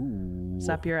 Ooh. It's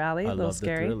up your alley, a little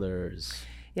scary. I love the thrillers.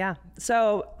 Yeah,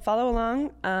 so follow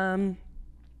along.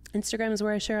 Instagram is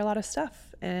where I share a lot of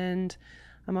stuff, and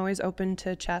I'm always open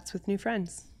to chats with new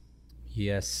friends.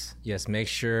 Yes. Make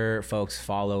sure folks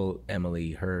follow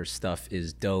Emily. Her stuff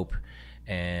is dope.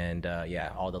 And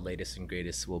all the latest and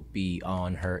greatest will be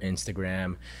on her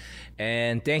Instagram.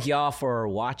 And thank y'all for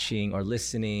watching or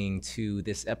listening to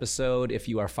this episode. If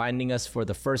you are finding us for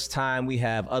the first time, we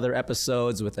have other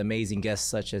episodes with amazing guests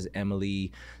such as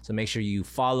Emily. So make sure you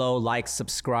follow, like,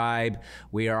 subscribe.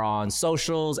 We are on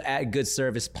socials at Good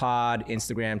Service Pod,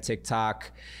 Instagram,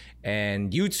 TikTok,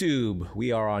 and YouTube.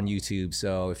 We are on YouTube.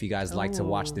 So if you guys like to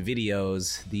watch the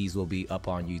videos, these will be up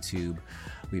on YouTube.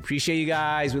 We appreciate you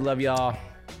guys. We love y'all.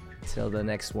 Till the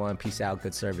next one. Peace out.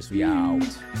 Good service. We out.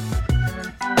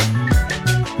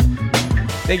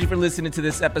 Thank you for listening to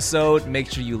this episode. Make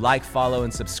sure you like, follow,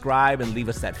 and subscribe, and leave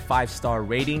us that 5-star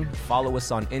rating. Follow us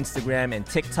on Instagram and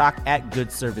TikTok at Good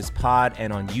Service Pod,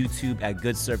 and on YouTube at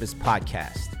Good Service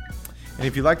Podcast. And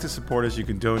if you'd like to support us, you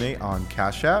can donate on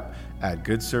Cash App at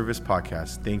Good Service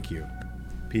Podcast. Thank you.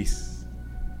 Peace.